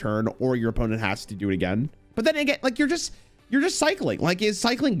start of your turn, or your opponent has to do it again. But then again, like you're just cycling. Like, is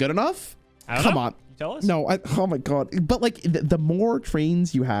cycling good enough? Come on. You tell us. No, oh my god. But like the more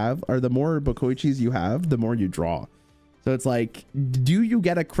trains you have, or the more Bokoichis you have, the more you draw. So it's like, do you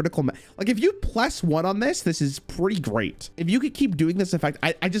get a critical like if you +1 on this is pretty great. If you could keep doing this effect,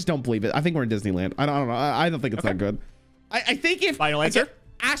 I just don't believe it. I think we're in Disneyland. I don't know. I don't think it's that good. I think if final answer.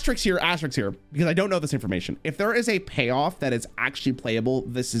 Asterisk here, because I don't know this information. If there is a payoff that is actually playable,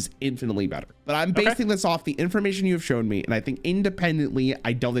 this is infinitely better. But I'm basing this off the information you have shown me, and I think independently,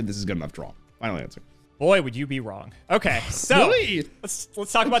 I don't think this is good enough draw. Final answer. Boy, would you be wrong. Okay, so really? let's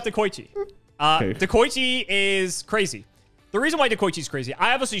talk about Dekoichi. Dekoichi is crazy. The reason why Dekoichi is crazy,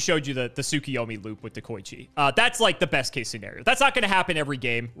 I obviously showed you the Tsukuyomi loop with Dekoichi. That's like the best case scenario. That's not going to happen every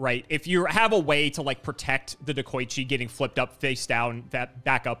game, right? If you have a way to like protect the Dekoichi getting flipped up, face down,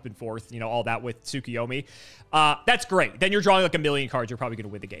 back up and forth, you know, all that with Tsukuyomi, that's great. Then you're drawing like a million cards. You're probably going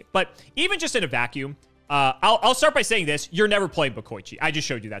to win the game. But even just in a vacuum, I'll start by saying this. You're never playing Dekoichi. I just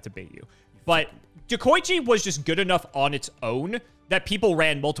showed you that to bait you. But Dekoichi was just good enough on its own that people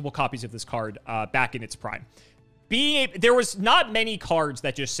ran multiple copies of this card back in its prime. There was not many cards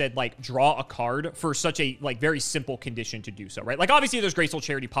that just said like draw a card for such a like very simple condition to do so, right? Like obviously there's Graceful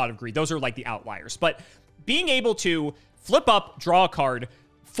Charity, Pot of Greed. Those are like the outliers, but being able to flip up, draw a card,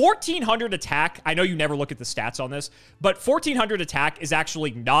 1400 attack. I know you never look at the stats on this, but 1400 attack is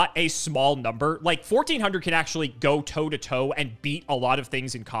actually not a small number. Like 1400 can actually go toe to toe and beat a lot of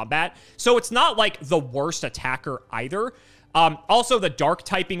things in combat. So it's not like the worst attacker either. Also, the dark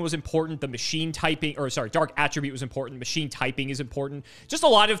typing was important. The machine typing, or sorry, dark attribute was important. Machine typing is important. Just a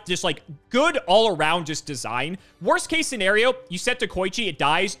lot of just like good all around just design. Worst case scenario, you set Dekoichi, it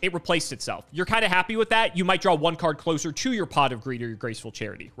dies, it replaced itself. You're kind of happy with that. You might draw one card closer to your Pot of Greed or your Graceful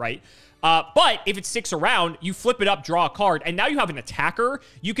Charity, right? But if it sticks around, you flip it up, draw a card, and now you have an attacker.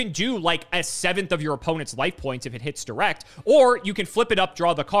 You can do like a 7th of your opponent's life points if it hits direct, or you can flip it up,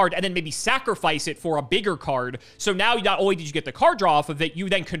 draw the card, and then maybe sacrifice it for a bigger card. So now not only did you get the card draw off of it, you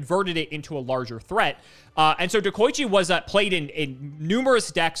then converted it into a larger threat. And so Dokoichi was played in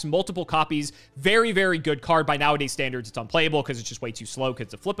numerous decks, multiple copies. Very, very good card. By nowadays standards, it's unplayable because it's just way too slow because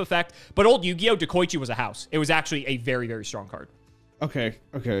it's a flip effect. But old Yu-Gi-Oh! Dokoichi was a house. It was actually a very, very strong card. Okay.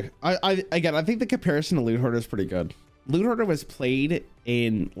 I think the comparison to Loot Hoarder is pretty good. Loot Hoarder was played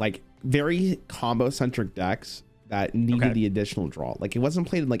in like very combo-centric decks that needed the additional draw. Like it wasn't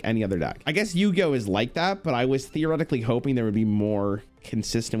played in like any other deck. I guess Yu-Gi-Oh! Is like that, but I was theoretically hoping there would be more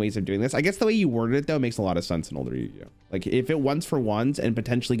consistent ways of doing this. I guess the way you worded it though makes a lot of sense in older Yu-Gi-Oh! Like if it ones for ones and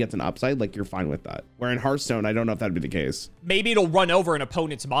potentially gets an upside, like you're fine with that. Where in Hearthstone, I don't know if that'd be the case. Maybe it'll run over an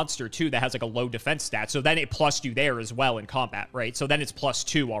opponent's monster too that has like a low defense stat. So then it plus you there as well in combat, right? So then it's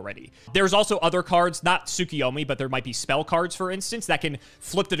 +2 already. There's also other cards, not Tsukiyomi, but there might be spell cards, for instance, that can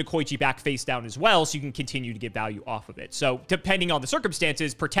flip the Dokoichi back face down as well. So you can continue to get value off of it. So depending on the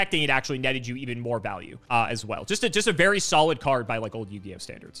circumstances, protecting it actually netted you even more value as well. Just a very solid card by like old Yu-Gi-Oh!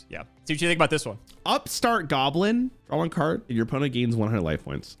 Standards. Yeah. See what you think about this one. Upstart Goblin. Draw one card and your opponent gains 100 life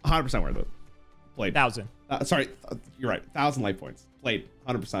points. 100% worth it. Played. 1,000. Sorry, you're right. 1,000 life points. Played.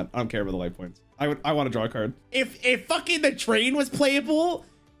 100%. I don't care about the life points. I want to draw a card. If fucking the train was playable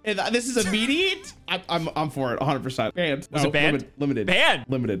and this is immediate, I'm for it. 100%. Banned. Was it banned? Limited. Banned.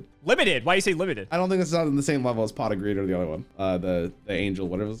 Limited. Limited. Why do you say limited? I don't think this is on the same level as Pot of Greed or the other one. The Angel.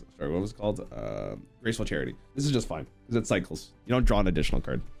 What was it called? Graceful Charity. This is just fine because it cycles. You don't draw an additional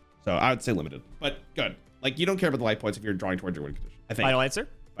card. So I would say limited, but good. Like you don't care about the life points if you're drawing towards your win condition. I think. Final answer?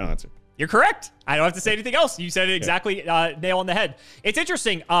 Final answer. You're correct. I don't have to say anything else. You said it exactly, nail on the head. It's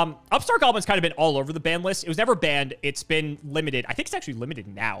interesting. Upstart Goblin's kind of been all over the ban list. It was never banned. It's been limited. I think it's actually limited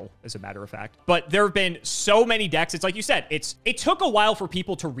now, as a matter of fact. But there have been so many decks. It's like you said, it took a while for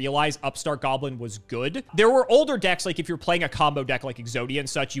people to realize Upstart Goblin was good. There were older decks, like if you're playing a combo deck like Exodia and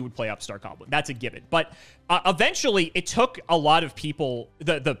such, you would play Upstart Goblin. That's a given. But eventually, it took a lot of people,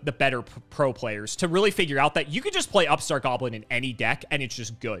 the better pro players, to really figure out that you could just play Upstart Goblin in any deck, and it's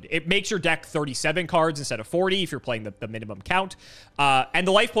just good. It makes your deck 37 cards instead of 40 if you're playing the minimum count. And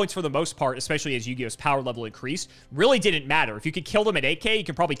the life points, for the most part, especially as Yu-Gi-Oh's power level increased, really didn't matter. If you could kill them at 8K, you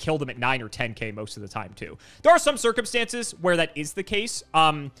can probably kill them at 9 or 10K most of the time, too. There are some circumstances where that is the case.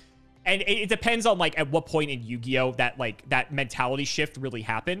 And it depends on, like, at what point in Yu-Gi-Oh! that mentality shift really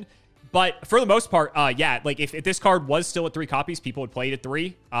happened. But for the most part, yeah, like if this card was still at 3 copies, people would play it at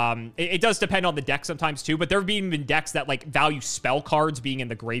 3. It does depend on the deck sometimes too, but there have been decks that like value spell cards being in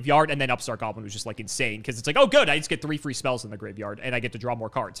the graveyard, and then Upstart Goblin was just like insane because it's like, oh good, I just get 3 free spells in the graveyard and I get to draw more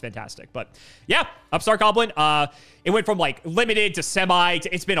cards. Fantastic. But yeah, Upstart Goblin, it went from like limited to semi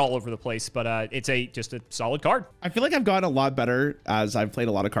to, it's been all over the place, but it's just a solid card. I feel like I've gotten a lot better as I've played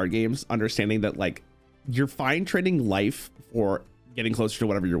a lot of card games, understanding that like you're fine trading life for getting closer to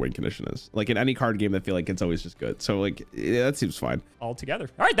whatever your win condition is. Like in any card game, I feel like it's always just good. So like, yeah, that seems fine. All together.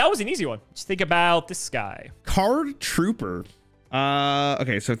 All right, that was an easy one. Just think about this guy. Card Trooper.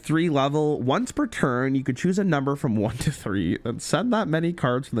 Okay, so 3 level. Once per turn, you could choose a number from 1 to 3, then send that many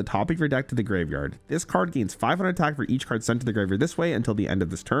cards from the top of your deck to the graveyard. This card gains 500 attack for each card sent to the graveyard this way until the end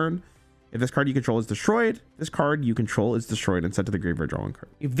of this turn. If this card you control is destroyed, this card you control is destroyed and sent to the graveyard, draw 1 card.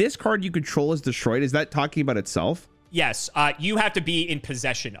 If this card you control is destroyed, is that talking about itself? Yes, you have to be in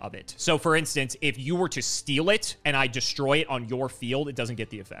possession of it. So, for instance, if you were to steal it and I destroy it on your field, it doesn't get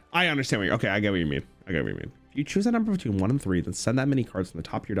the effect. I understand what you okay, I get what you mean. If you choose a number between 1 and 3, then send that many cards from the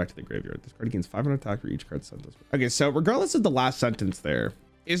top of your deck to the graveyard. This card gains 500 attack for each card sent this way. Okay, so regardless of the last sentence there,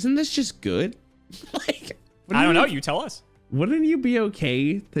 isn't this just good? Like, I don't know. You tell us. Wouldn't you be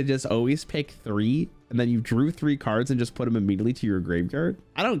okay to just always pick 3 and then you drew 3 cards and just put them immediately to your graveyard?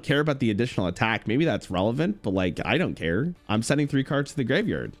 I don't care about the additional attack. Maybe that's relevant, but like, I don't care. I'm sending 3 cards to the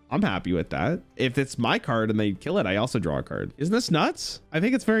graveyard. I'm happy with that. If it's my card and they kill it, I also draw a card. Isn't this nuts? I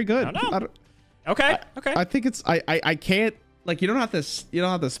think it's very good. I don't know. Okay. I think it's, I can't, like, you don't have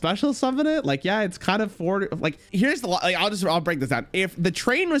to special summon it. Like, yeah, it's kind of for, like, here's the, like, I'll break this down. If the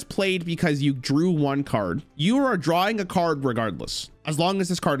train was played because you drew 1 card, you are drawing a card regardless, as long as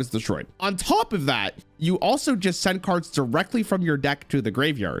this card is destroyed. On top of that, you also just send cards directly from your deck to the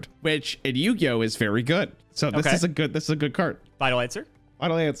graveyard, which in Yu-Gi-Oh! Is very good. So this is a good card. Final answer?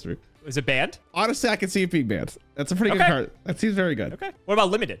 Final answer. Is it banned? Honestly, I can see it being banned. That's a pretty good card. That seems very good. Okay. What about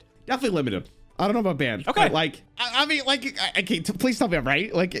limited? Definitely limited. I don't know about banned. Okay. But like, I mean, like, okay, please tell me I'm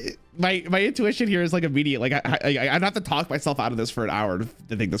right. Like, my intuition here is like immediate. Like, I'd have to talk myself out of this for an hour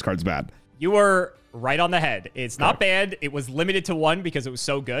to think this card's bad. You were right on the head. It's not banned. It was limited to 1 because it was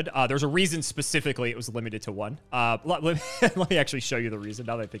so good. There's a reason specifically it was limited to 1. Let me actually show you the reason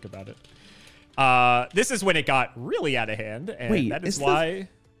now that I think about it. This is when it got really out of hand, and Wait, that is why...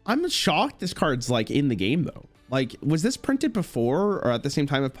 I'm shocked this card's like in the game though. Like, was this printed before or at the same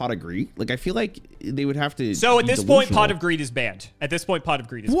time of Pot of Greed? Like, I feel like they would have to. So at this point, Pot of Greed is banned. At this point, Pot of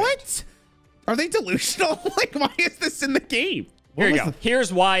Greed is banned. What? Are they delusional? Like, why is this in the game? Here you go.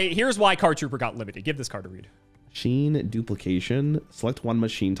 Here's why Card Trooper got limited. Give this card a read. Machine duplication. Select 1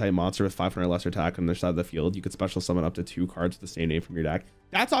 machine type monster with 500 less attack on the side of the field. You could special summon up to 2 cards with the same name from your deck.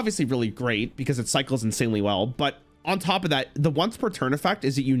 That's obviously really great because it cycles insanely well. But on top of that, the once per turn effect,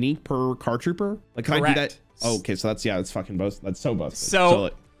 is it unique per Card Trooper? Like, can I do that? Oh, okay, so that's, yeah, that's fucking both. That's so busted. So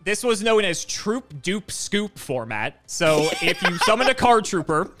this was known as Troop Dupe Scoop format. So if you summon a Card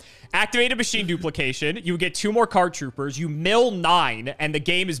Trooper, activate a machine duplication, you get 2 more Card Troopers, you mill 9, and the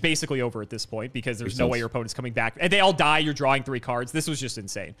game is basically over at this point because there's no way your opponent's coming back. And they all die, you're drawing 3 cards. This was just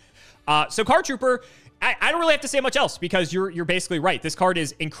insane. So Card Trooper, I don't really have to say much else because you're basically right. This card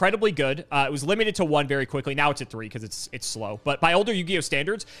is incredibly good. It was limited to 1 very quickly. Now it's at 3 because it's slow. But by older Yu-Gi-Oh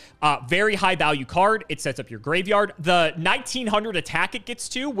standards, very high value card. It sets up your graveyard. The 1900 attack it gets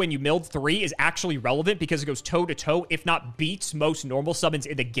to when you milled 3 is actually relevant because it goes toe to toe, if not beats most normal summons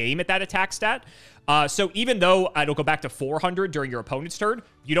in the game at that attack stat. So even though it'll go back to 400 during your opponent's turn,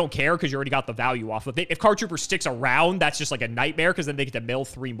 you don't care because you already got the value off of it. If Card Trooper sticks around, that's just like a nightmare because then they get to mill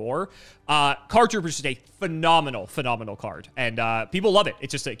 3 more. Card Trooper is just a phenomenal card, and people love it.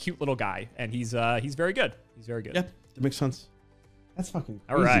 It's just a cute little guy, and he's very good. He's very good. Yeah, that makes sense. That's fucking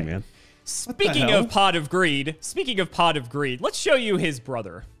crazy, all right, man. Speaking of Pot of Greed, let's show you his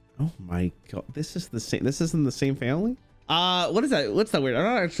brother. Oh my god, this is the same. This isn't the same family. What is that? What's that weird?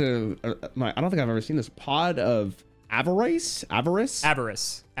 I don't think I've ever seen this. Pod of Avarice.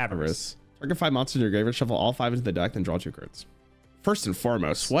 Target 5 monsters in your graveyard, shuffle all 5 into the deck, then draw 2 cards. First and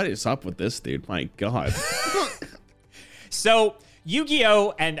foremost, what is up with this dude? My god. So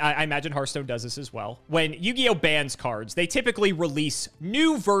Yu-Gi-Oh, and I imagine Hearthstone does this as well. When Yu-Gi-Oh bans cards, they typically release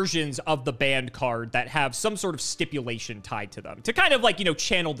new versions of the banned card that have some sort of stipulation tied to them to kind of like, you know,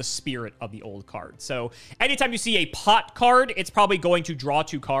 channel the spirit of the old card. So anytime you see a pot card, it's probably going to draw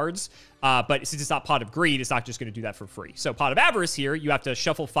 2 cards. But since it's not Pot of Greed, it's not just going to do that for free. So Pot of Avarice here, you have to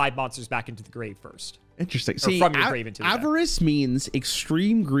shuffle 5 monsters back into the grave first. Interesting. See, from your grave into the Avarice deck. Means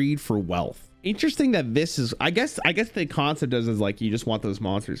extreme greed for wealth. Interesting that this is, I guess the concept is like you just want those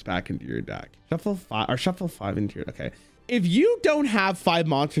monsters back into your deck. Shuffle 5 into your, okay. If you don't have 5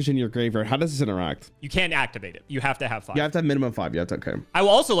 monsters in your graveyard, how does this interact? You can't activate it. You have to have 5. You have to have minimum 5. You have to, okay. I will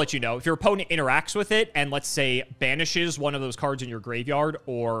also let you know, if your opponent interacts with it and let's say banishes one of those cards in your graveyard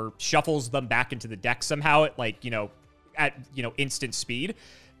or shuffles them back into the deck somehow at like, at instant speed,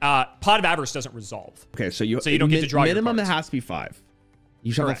 Pot of Avarice doesn't resolve. Okay, so you don't get to draw minimum. Your it has to be 5.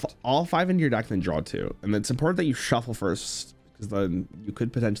 You shuffle all 5 into your deck, then draw 2. And it's important that you shuffle first because then you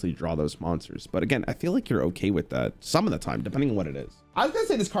could potentially draw those monsters. But again, I feel like you're okay with that some of the time, depending on what it is. I was gonna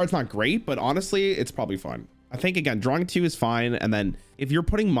say this card's not great, but honestly, it's probably fine. I think again, drawing 2 is fine. And then if you're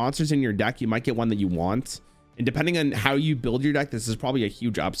putting monsters in your deck, you might get one that you want. And depending on how you build your deck, this is probably a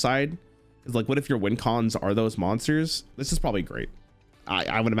huge upside. Because like, what if your win cons are those monsters? This is probably great.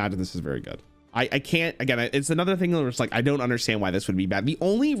 I would imagine this is very good. I can't, again, it's another thing where it's like, I don't understand why this would be bad. The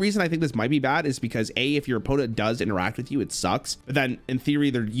only reason I think this might be bad is because A, if your opponent does interact with you, it sucks. But then in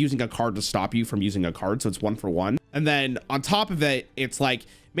theory, they're using a card to stop you from using a card. So it's 1 for 1. And then on top of it, it's like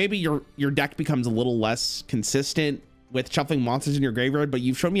maybe your deck becomes a little less consistent with shuffling monsters in your graveyard, but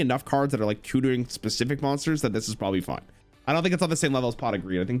you've shown me enough cards that are like tutoring specific monsters that this is probably fine. I don't think it's on the same level as Pot of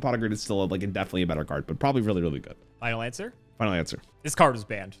Greed. I think Pot of Greed is still like definitely a better card, but probably really, really good. Final answer? Final answer. This card was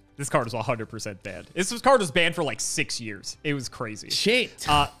banned. This card was 100% banned. This card was banned for like 6 years. It was crazy. Shit.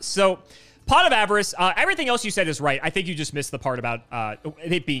 So Pot of Avarice, everything else you said is right. I think you just missed the part about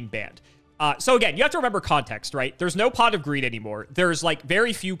it being banned. So again, you have to remember context, right? There's no Pot of Greed anymore. There's like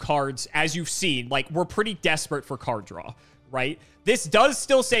very few cards, as you've seen. Like we're pretty desperate for card draw, right? This does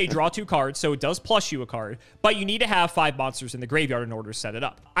still say draw 2 cards, so it does plus you a card, but you need to have 5 monsters in the graveyard in order to set it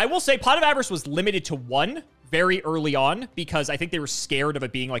up. I will say Pot of Avarice was limited to 1 very early on because I think they were scared of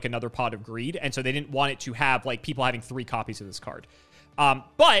it being like another Pot of Greed, and so they didn't want it to have like people having 3 copies of this card.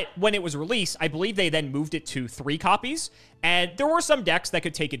 But when it was released, I believe they then moved it to 3 copies, and there were some decks that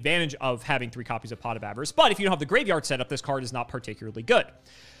could take advantage of having 3 copies of Pot of Avarice, but if you don't have the graveyard set up, this card is not particularly good.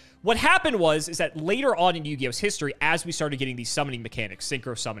 What happened is that later on in Yu-Gi-Oh's history, as we started getting these summoning mechanics,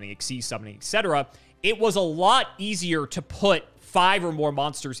 synchro summoning, Xyz summoning, etc., it was a lot easier to put 5 or more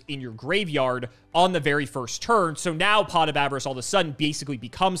monsters in your graveyard on the very first turn. So now Pot of Avarice all of a sudden basically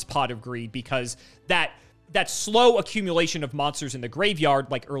becomes Pot of Greed, because that slow accumulation of monsters in the graveyard,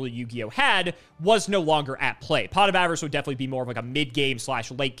 like early Yu-Gi-Oh had, was no longer at play. Pot of Avarice would definitely be more of like a mid-game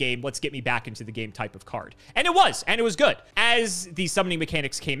 / late game, let's get me back into the game type of card. And it was good. As the summoning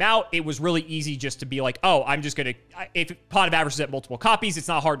mechanics came out, it was really easy just to be like, oh, I'm just gonna, if Pot of Avarice is at multiple copies, it's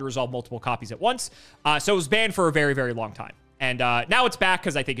not hard to resolve multiple copies at once. So it was banned for a very, very long time. And now it's back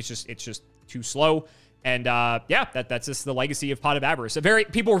because I think it's just too slow. And yeah, that's just the legacy of Pot of Avarice.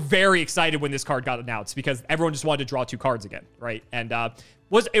 People were very excited when this card got announced because everyone just wanted to draw 2 cards again, right? And it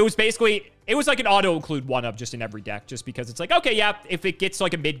was like an auto-include 1-up just in every deck, just because it's like, okay, yeah, if it gets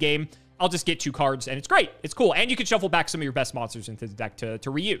like a mid-game, I'll just get 2 cards, and it's great. It's cool. And you can shuffle back some of your best monsters into the deck to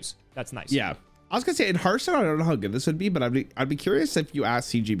reuse. That's nice. Yeah. I was gonna say in Hearthstone, I don't know how good this would be, but I'd be curious if you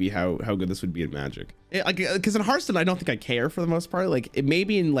asked CGB how good this would be in Magic. Because in Hearthstone, I don't think I care for the most part. Like, it may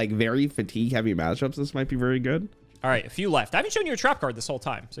be in like very fatigue heavy matchups, this might be very good. All right, a few left. I haven't shown you a trap card this whole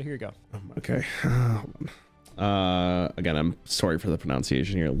time, so here you go. Okay. Again, I'm sorry for the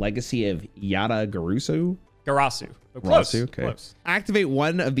pronunciation here. Legacy of Yata-Garasu. Garasu. Oh, close. Garasu, okay. Close. Activate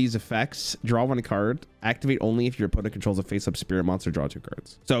one of these effects. Draw 1 card. Activate only if your opponent controls a face-up spirit monster. Draw 2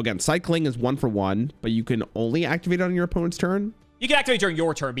 cards. So again, cycling is 1 for 1, but you can only activate it on your opponent's turn. You can activate during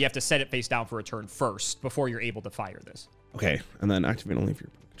your turn, but you have to set it face down for a turn first before you're able to fire this. Okay, and then activate only if your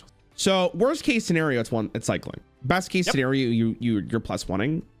opponent controls. So worst case scenario, it's cycling. Best case scenario, you're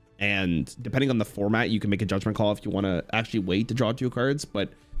 +1ing, and depending on the format, you can make a judgment call if you want to actually wait to draw 2 cards, but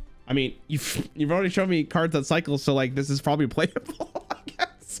I mean, you've already shown me cards that cycle, so like this is probably playable.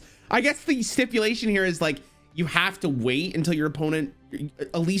 I guess the stipulation here is like you have to wait until your opponent,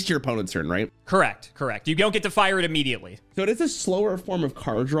 at least your opponent's turn, right? Correct. You don't get to fire it immediately. So it is a slower form of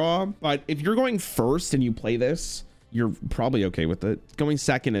card draw, but if you're going first and you play this, you're probably okay with it. Going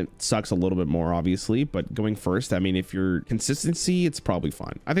second, it sucks a little bit more, obviously, but going first, I mean, if you're consistency, it's probably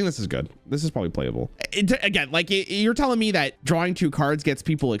fine. I think this is good. This is probably playable. Again, like you're telling me that drawing 2 cards gets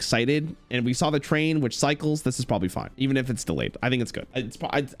people excited, and we saw the train, which cycles. This is probably fine, even if it's delayed. I think it's good.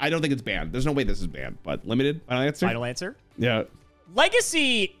 I don't think it's banned. There's no way this is banned, but limited. Final answer? Final answer? Yeah.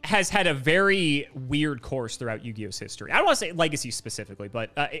 Legacy has had a very weird course throughout Yu-Gi-Oh's history. I don't want to say Legacy specifically, but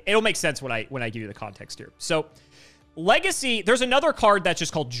it'll make sense when I give you the context here. So Legacy, there's another card that's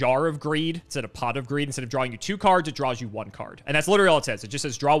just called Jar of Greed instead of Pot of Greed. Instead of drawing you 2 cards, it draws you 1 card. And that's literally all it says. It just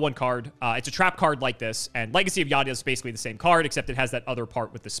says draw 1 card. It's a trap card like this. And Legacy of Yada is basically the same card, except it has that other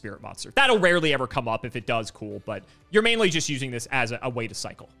part with the spirit monster. That'll rarely ever come up. If it does, cool. But you're mainly just using this as a way to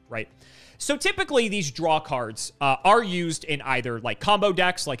cycle, right? So typically these draw cards are used in either like combo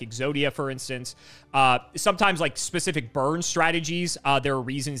decks, like Exodia, for instance. Sometimes like specific burn strategies. There are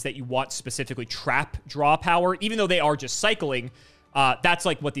reasons that you want specifically trap draw power, even though they are just cycling. That's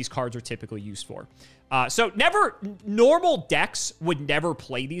like what these cards are typically used for. So normal decks would never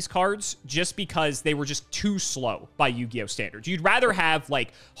play these cards just because they were just too slow by Yu-Gi-Oh standards. You'd rather have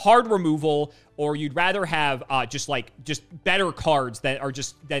like hard removal, or you'd rather have just better cards that are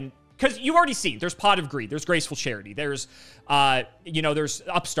just then. Because you've already seen, there's Pot of Greed, there's Graceful Charity, there's, there's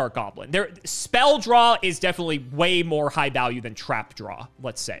Upstart Goblin. Spell draw is definitely way more high value than trap draw,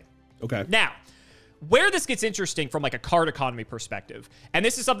 let's say. Okay. Now, where this gets interesting from like a card economy perspective, and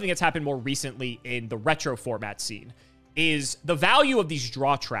this is something that's happened more recently in the retro format scene, is the value of these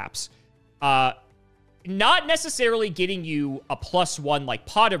draw traps, not necessarily getting you a +1 like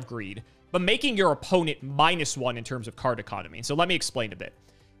Pot of Greed, but making your opponent -1 in terms of card economy. So let me explain a bit.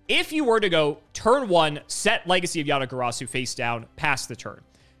 If you were to go turn 1, set Legacy of Yata-Garasu face down, pass the turn.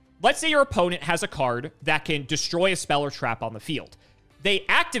 Let's say your opponent has a card that can destroy a spell or trap on the field. They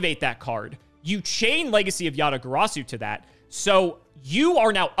activate that card. You chain Legacy of Yata-Garasu to that. So you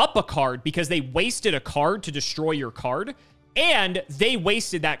are now up a card because they wasted a card to destroy your card. And they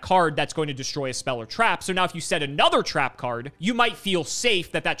wasted that card that's going to destroy a spell or trap. So now if you set another trap card, you might feel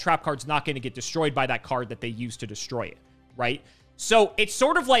safe that that trap card's not going to get destroyed by that card that they used to destroy it, right? So it's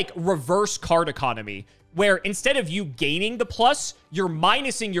sort of like reverse card economy, where instead of you gaining the plus, you're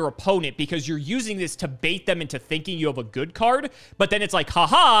minusing your opponent because you're using this to bait them into thinking you have a good card. But then it's like,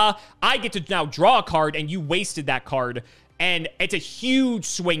 haha, I get to now draw a card and you wasted that card. And it's a huge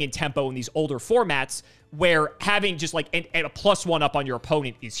swing in tempo in these older formats where having just like a +1 up on your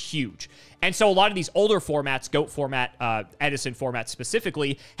opponent is huge. And so a lot of these older formats, GOAT format, Edison format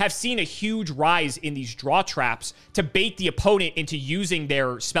specifically, have seen a huge rise in these draw traps to bait the opponent into using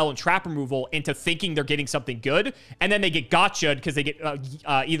their spell and trap removal into thinking they're getting something good. And then they get gotcha'd because they get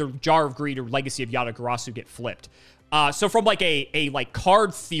either Jar of Greed or Legacy of Yata-Garasu get flipped. So from like a like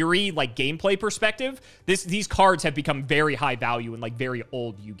card theory, like gameplay perspective, these cards have become very high value in like very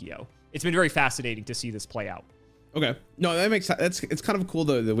old Yu-Gi-Oh. It's been very fascinating to see this play out. Okay. No, that makes sense. It's kind of cool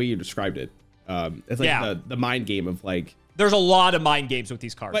the way you described it. It's like the mind game of like. There's a lot of mind games with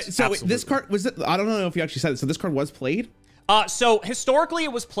these cards. But so this card was it? I don't know if you actually said it. So this card was played. So historically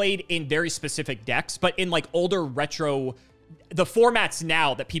it was played in very specific decks, but in like older retro, the formats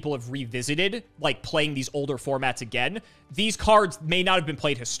now that people have revisited, like playing these older formats again, these cards may not have been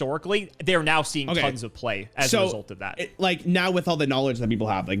played historically. They're now seeing tons of play as a result of that. Like now with all the knowledge that people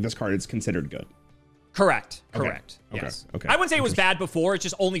have, like this card is considered good. Correct. Okay. Yes. Okay. I wouldn't say it was bad before. It's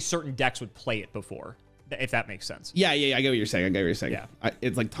just only certain decks would play it before, if that makes sense. Yeah. I get what you're saying. Yeah.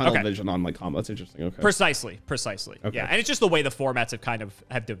 It's like tunnel vision on like combo. That's interesting. Okay. Precisely. Okay. Yeah. And it's just the way the formats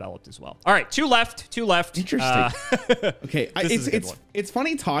have developed as well. All right. Two left. Interesting. Okay. It's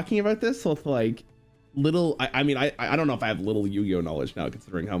funny talking about this with like little, I mean, I don't know if I have little Yu-Gi-Oh knowledge now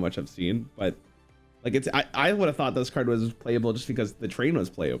considering how much I've seen, but like I would have thought this card was playable just because the train was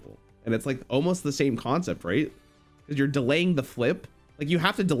playable. And it's like almost the same concept, right? Because you're delaying the flip. Like you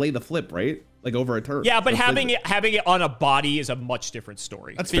have to delay the flip, right? Like over a turn. Yeah, but having it on a body is a much different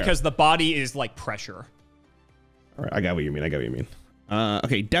story. That's because fair. The body is like pressure. All right, I got what you mean.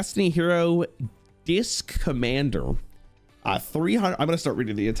 Okay, Destiny Hero Disc Commander. 300. I'm gonna start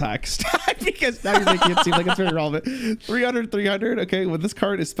reading the attacks because now you're making it seem like it's very relevant. 300. Okay, when this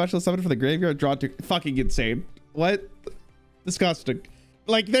card is special summoned for the graveyard, draw to fucking insane. What? Disgusting.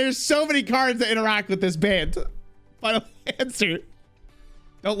 Like there's so many cards that interact with this band. Final answer.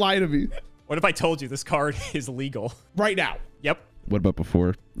 Don't lie to me. What if I told you this card is legal right now? Yep. What about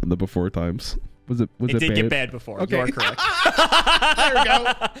before? The before times? It did get banned before. Okay. You are correct. There we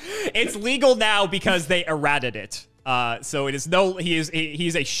go. It's legal now because they errated it. So it is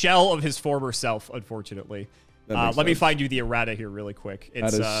he's a shell of his former self, unfortunately. Let me find you the errata here really quick.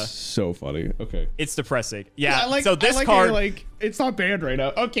 That is so funny. Okay. It's depressing. Yeah. Like, so this like card, like it's not banned right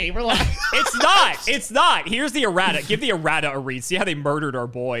now. Okay, relax. It's not. Here's the errata. Give the errata a read. See how they murdered our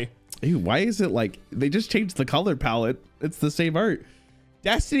boy. Ew, why is it like they just changed the color palette? It's the same art.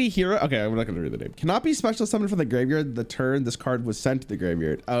 Destiny Hero. Okay, I'm not gonna read the name. Cannot be special summoned from the graveyard the turn this card was sent to the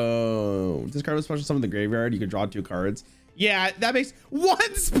graveyard. Oh, this card was special summoned to the graveyard. You can draw 2 cards. Yeah, that makes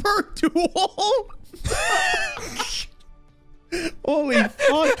once per duel. Holy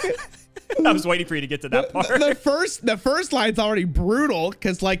fuck. I was waiting for you to get to that part. The first line's already brutal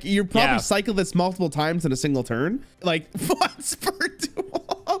because like you probably cycle this multiple times in a single turn. Like once per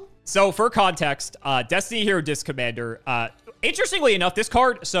duel. So for context, Destiny Hero Disc Commander, interestingly enough, this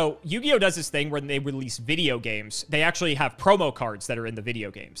card, so Yu-Gi-Oh does this thing when they release video games, they actually have promo cards that are in the video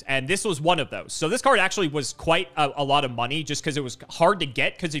games. And this was one of those. So this card actually was quite a lot of money just because it was hard to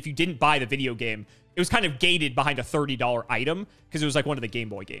get, because if you didn't buy the video game, it was kind of gated behind a $30 item because it was like one of the Game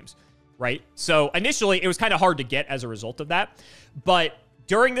Boy games, right? So initially it was kind of hard to get as a result of that. But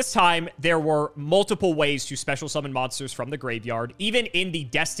during this time, there were multiple ways to special summon monsters from the graveyard. Even in the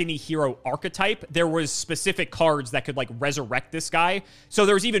Destiny Hero archetype, there was specific cards that could like resurrect this guy. So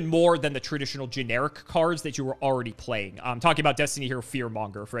there was even more than the traditional generic cards that you were already playing. I'm talking about Destiny Hero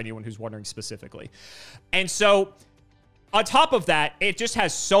Fearmonger for anyone who's wondering specifically. And so on top of that, it just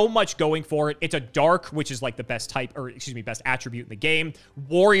has so much going for it. It's a dark, which is like the best type, or excuse me, best attribute in the game.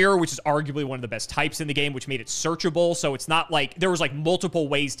 Warrior, which is arguably one of the best types in the game, which made it searchable. So it's not like there was like multiple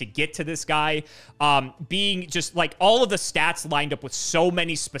ways to get to this guy. Being just like all of the stats lined up with so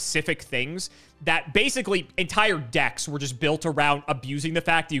many specific things that basically entire decks were just built around abusing the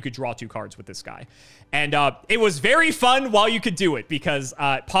fact that you could draw 2 cards with this guy. And it was very fun while you could do it because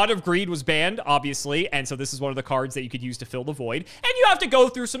Pot of Greed was banned, obviously. And so this is one of the cards that you could use to fill the void. And you have to go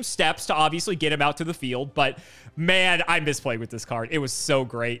through some steps to obviously get him out to the field. But man, I miss playing with this card. It was so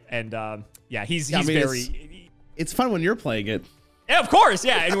great. And yeah, he's very... It's fun when you're playing it. Yeah, of course.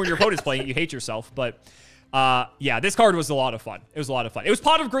 Yeah. And when your opponent's playing it, you hate yourself. But yeah, this card was a lot of fun. It was a lot of fun. It was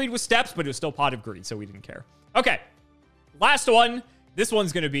Pot of Greed with steps, but it was still Pot of Greed. So we didn't care. Okay. Last one. This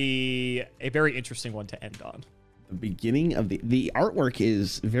one's going to be a very interesting one to end on. The beginning of the artwork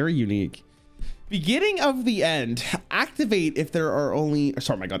is very unique. Beginning of the end. Activate if there are only...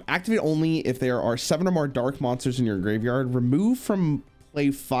 Sorry, my God. Activate only if there are 7 or more dark monsters in your graveyard. Remove from play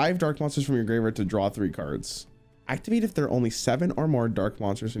 5 dark monsters from your graveyard to draw 3 cards. Activate if there are only 7 or more dark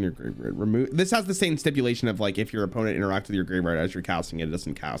monsters in your graveyard. Remove... This has the same stipulation of like if your opponent interacts with your graveyard as you're casting it, it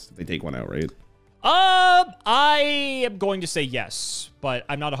doesn't cast if they take one out, right? I am going to say yes, but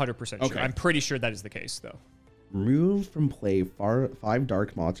I'm not 100% sure. Okay. I'm pretty sure that is the case, though. Remove from play 5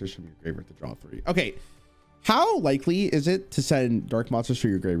 dark monsters from your graveyard to draw 3. Okay. How likely is it to send dark monsters to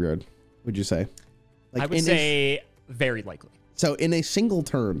your graveyard, would you say? Like, I would say very likely. So in a single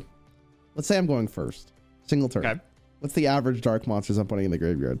turn, let's say I'm going first. Single turn. Okay. What's the average dark monsters I'm putting in the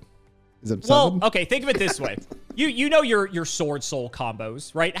graveyard? Is it 7? Well, okay, think of it this way. You know your sword soul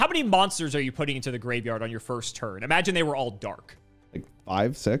combos, right? How many monsters are you putting into the graveyard on your first turn? Imagine they were all dark. Like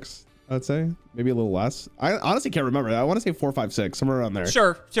 5, 6, I would say. Maybe a little less. I honestly can't remember. I want to say 4, 5, 6, somewhere around there.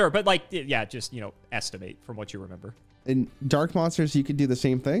 Sure. But like, yeah, just, estimate from what you remember. In dark monsters, you could do the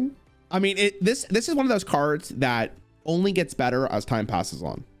same thing. I mean, this is one of those cards that only gets better as time passes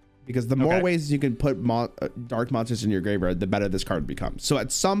on. Because the more ways you can put dark monsters in your graveyard, the better this card becomes. So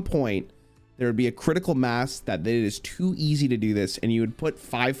at some point, there would be a critical mass that it is too easy to do this, and you would put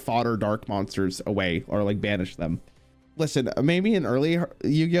 5 fodder dark monsters away or like banish them. Listen, maybe in early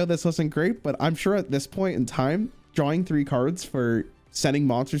Yu-Gi-Oh! This wasn't great, but I'm sure at this point in time, drawing 3 cards for sending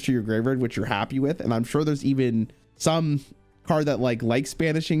monsters to your graveyard, which you're happy with, and I'm sure there's even some card that likes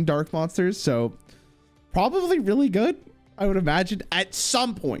banishing dark monsters, so probably really good, I would imagine, at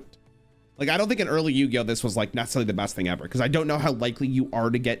some point. Like, I don't think in early Yu-Gi-Oh! This was like necessarily the best thing ever, because I don't know how likely you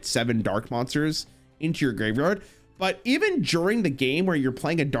are to get 7 dark monsters into your graveyard. But even during the game where you're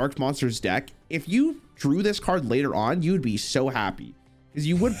playing a dark monsters deck, if you drew this card later on, you would be so happy, because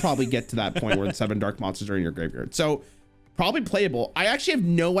you would probably get to that point where 7 dark monsters are in your graveyard. So probably playable. I actually have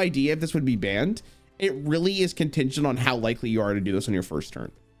no idea if this would be banned. It really is contingent on how likely you are to do this on your first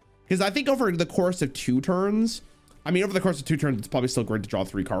turn. Because I think over the course of 2 turns, over the course of 2 turns, it's probably still great to draw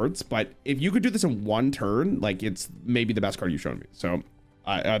 3 cards. But if you could do this in 1 turn, like, it's maybe the best card you've shown me. So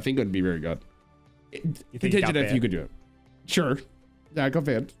I think it would be very good. Contingent if you could do it. Sure. Yeah, go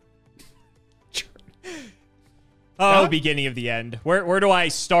banned. Sure. Oh, beginning of the end. Where do I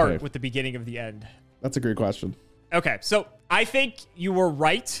start with the beginning of the end? That's a great question. Okay, so I think you were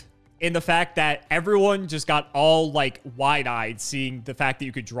right in the fact that everyone just got all like wide-eyed seeing the fact that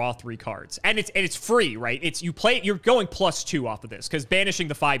you could draw 3 cards, and it's free, right? You're going +2 off of this, because banishing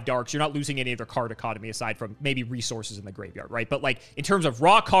the 5 darks, you're not losing any other card economy aside from maybe resources in the graveyard, right? But like in terms of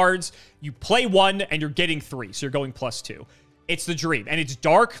raw cards, you play 1 and you're getting 3, so you're going +2. It's the dream, and it's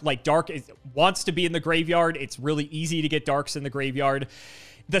dark. Like, dark wants to be in the graveyard. It's really easy to get darks in the graveyard.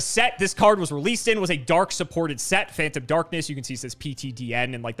 The set this card was released in was a dark supported set, Phantom Darkness. You can see it says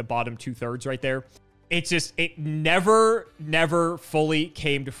PTDN in like the bottom 2/3 right there. It never fully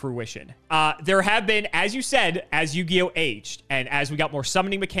came to fruition. There have been, as you said, as Yu-Gi-Oh! Aged, and as we got more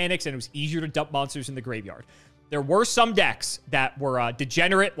summoning mechanics and it was easier to dump monsters in the graveyard, there were some decks that were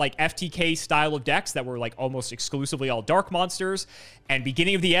degenerate, like FTK style of decks that were like almost exclusively all dark monsters. And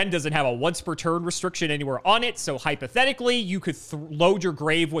beginning of the end doesn't have a once per turn restriction anywhere on it. So hypothetically, you could load your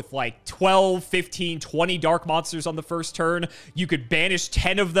grave with like 12, 15, 20 dark monsters on the first turn. You could banish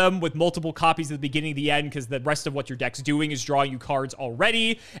 10 of them with multiple copies at the beginning of the end, because the rest of what your deck's doing is drawing you cards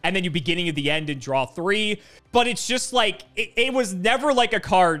already. And then you beginning of the end and draw 3. But it's just like, it was never like a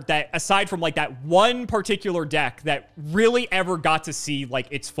card that, aside from like that one particular deck, that really ever got to see like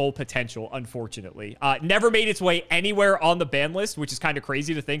its full potential, unfortunately. Never made its way anywhere on the ban list, which is kind of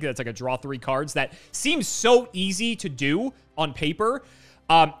crazy to think that it's like a draw 3 cards that seems so easy to do on paper.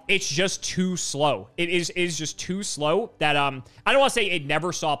 It's just too slow. It is just too slow that I don't want to say it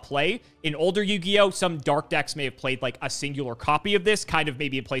never saw play. In older Yu-Gi-Oh, some dark decks may have played like a singular copy of this, kind of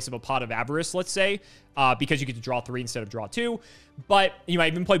maybe in place of a Pot of Avarice, let's say, because you get to draw 3 instead of draw 2. But you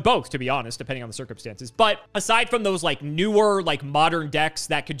might even play both, to be honest, depending on the circumstances. But aside from those like newer, like modern decks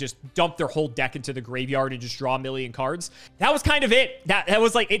that could just dump their whole deck into the graveyard and just draw a million cards, that was kind of it. That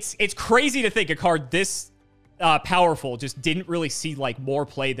was like, it's crazy to think a card this powerful just didn't really see like more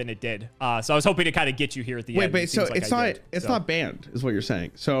play than it did. So I was hoping to kind of get you here at the end. Wait, so it's not banned, is what you're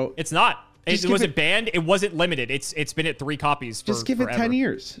saying? So it's not. It wasn't banned. It wasn't limited. It's been at 3 copies. Just give it 10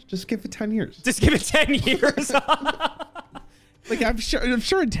 years. Just give it 10 years. Just give it 10 years. Like, I'm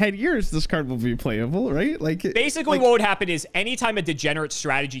sure in 10 years this card will be playable, right? Like, basically what would happen is anytime a degenerate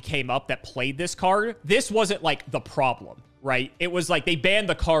strategy came up that played this card, this wasn't like the problem, right? It was like they banned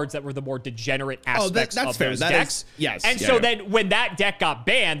the cards that were the more degenerate aspects of those decks. Yes. And so then when that deck got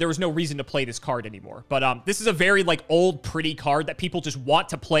banned, there was no reason to play this card anymore. But this is a very like old, pretty card that people just want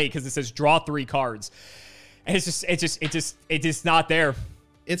to play because it says draw 3 cards. And it's just not there.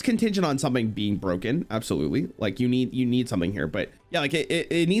 It's contingent on something being broken. Absolutely. Like, you need something here, but yeah, like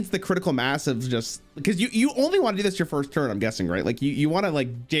it needs the critical mass of just, because you only want to do this your first turn, I'm guessing, right? Like you want to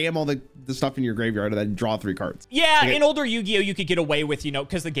like jam all the stuff in your graveyard and then draw 3 cards. Yeah, like in older Yu-Gi-Oh, you could get away with,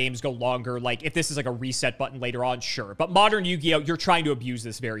 because the games go longer. Like if this is like a reset button later on, sure. But modern Yu-Gi-Oh, you're trying to abuse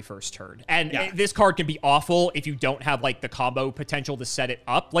this very first turn. And this card can be awful if you don't have like the combo potential to set it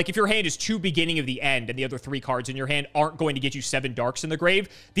up. Like if your hand is 2 beginning of the end and the other 3 cards in your hand aren't going to get you 7 darks in the grave,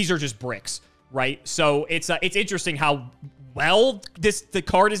 these are just bricks. right? So it's interesting how well the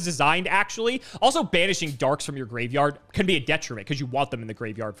card is designed, actually. Also, banishing darks from your graveyard can be a detriment because you want them in the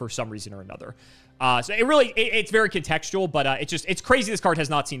graveyard for some reason or another. So it's very contextual, but it's crazy this card has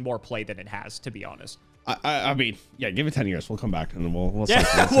not seen more play than it has, to be honest. I mean, yeah, give it 10 years. We'll come back and we'll see.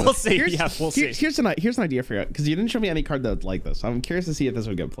 Yeah, we'll see. We'll see. Here's an idea for you, because you didn't show me any card that's like this. I'm curious to see if this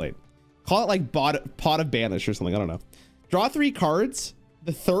would get played. Call it like Pot of Banish or something. I don't know. Draw 3 cards.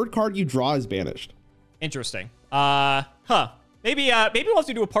 The 3rd card you draw is banished. Interesting. Maybe we'll have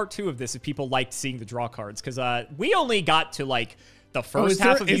to do a part 2 of this if people liked seeing the draw cards, because we only got to like the first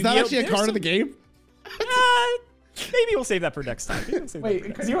half of Yu-Gi-Oh! Is that actually a card of the game? Maybe we'll save that for next time.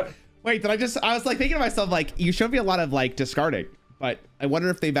 Wait, did I was like thinking to myself, like, you showed me a lot of like discarding, but I wonder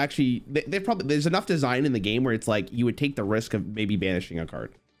if they've actually, they've probably, there's enough design in the game where it's like you would take the risk of maybe banishing a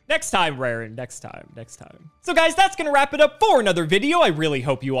card. Next time, Raren. Next time. So, guys, that's going to wrap it up for another video. I really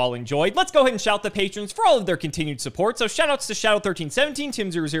hope you all enjoyed. Let's go ahead and shout the patrons for all of their continued support. So, shoutouts to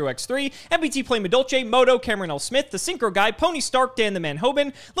Shadow1317, Tim00x3, MBT Play Madolce, Moto, Cameron L. Smith, The Synchro Guy, Pony Stark, Dan the Man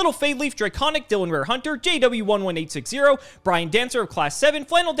Hoban, Little Fade Leaf, Draconic, Dylan Rare Hunter, JW11860, Brian Dancer of Class 7,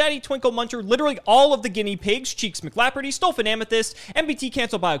 Flannel Daddy, Twinkle Muncher, literally all of the guinea pigs, Cheeks McLapperty, Stolfin Amethyst, MBT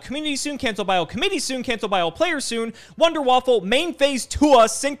Cancel Bio Community soon, Cancel Bio Committee soon, Cancel Bio Player soon, Wonder Waffle, Main Phase Tua,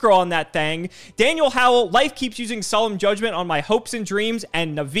 Synchro on that thing, Daniel Howell, Life Keeps Using Solemn Judgment on My Hopes and Dreams,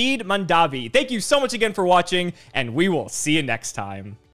 and Naveed Mandavi. Thank you so much again for watching, and we will see you next time.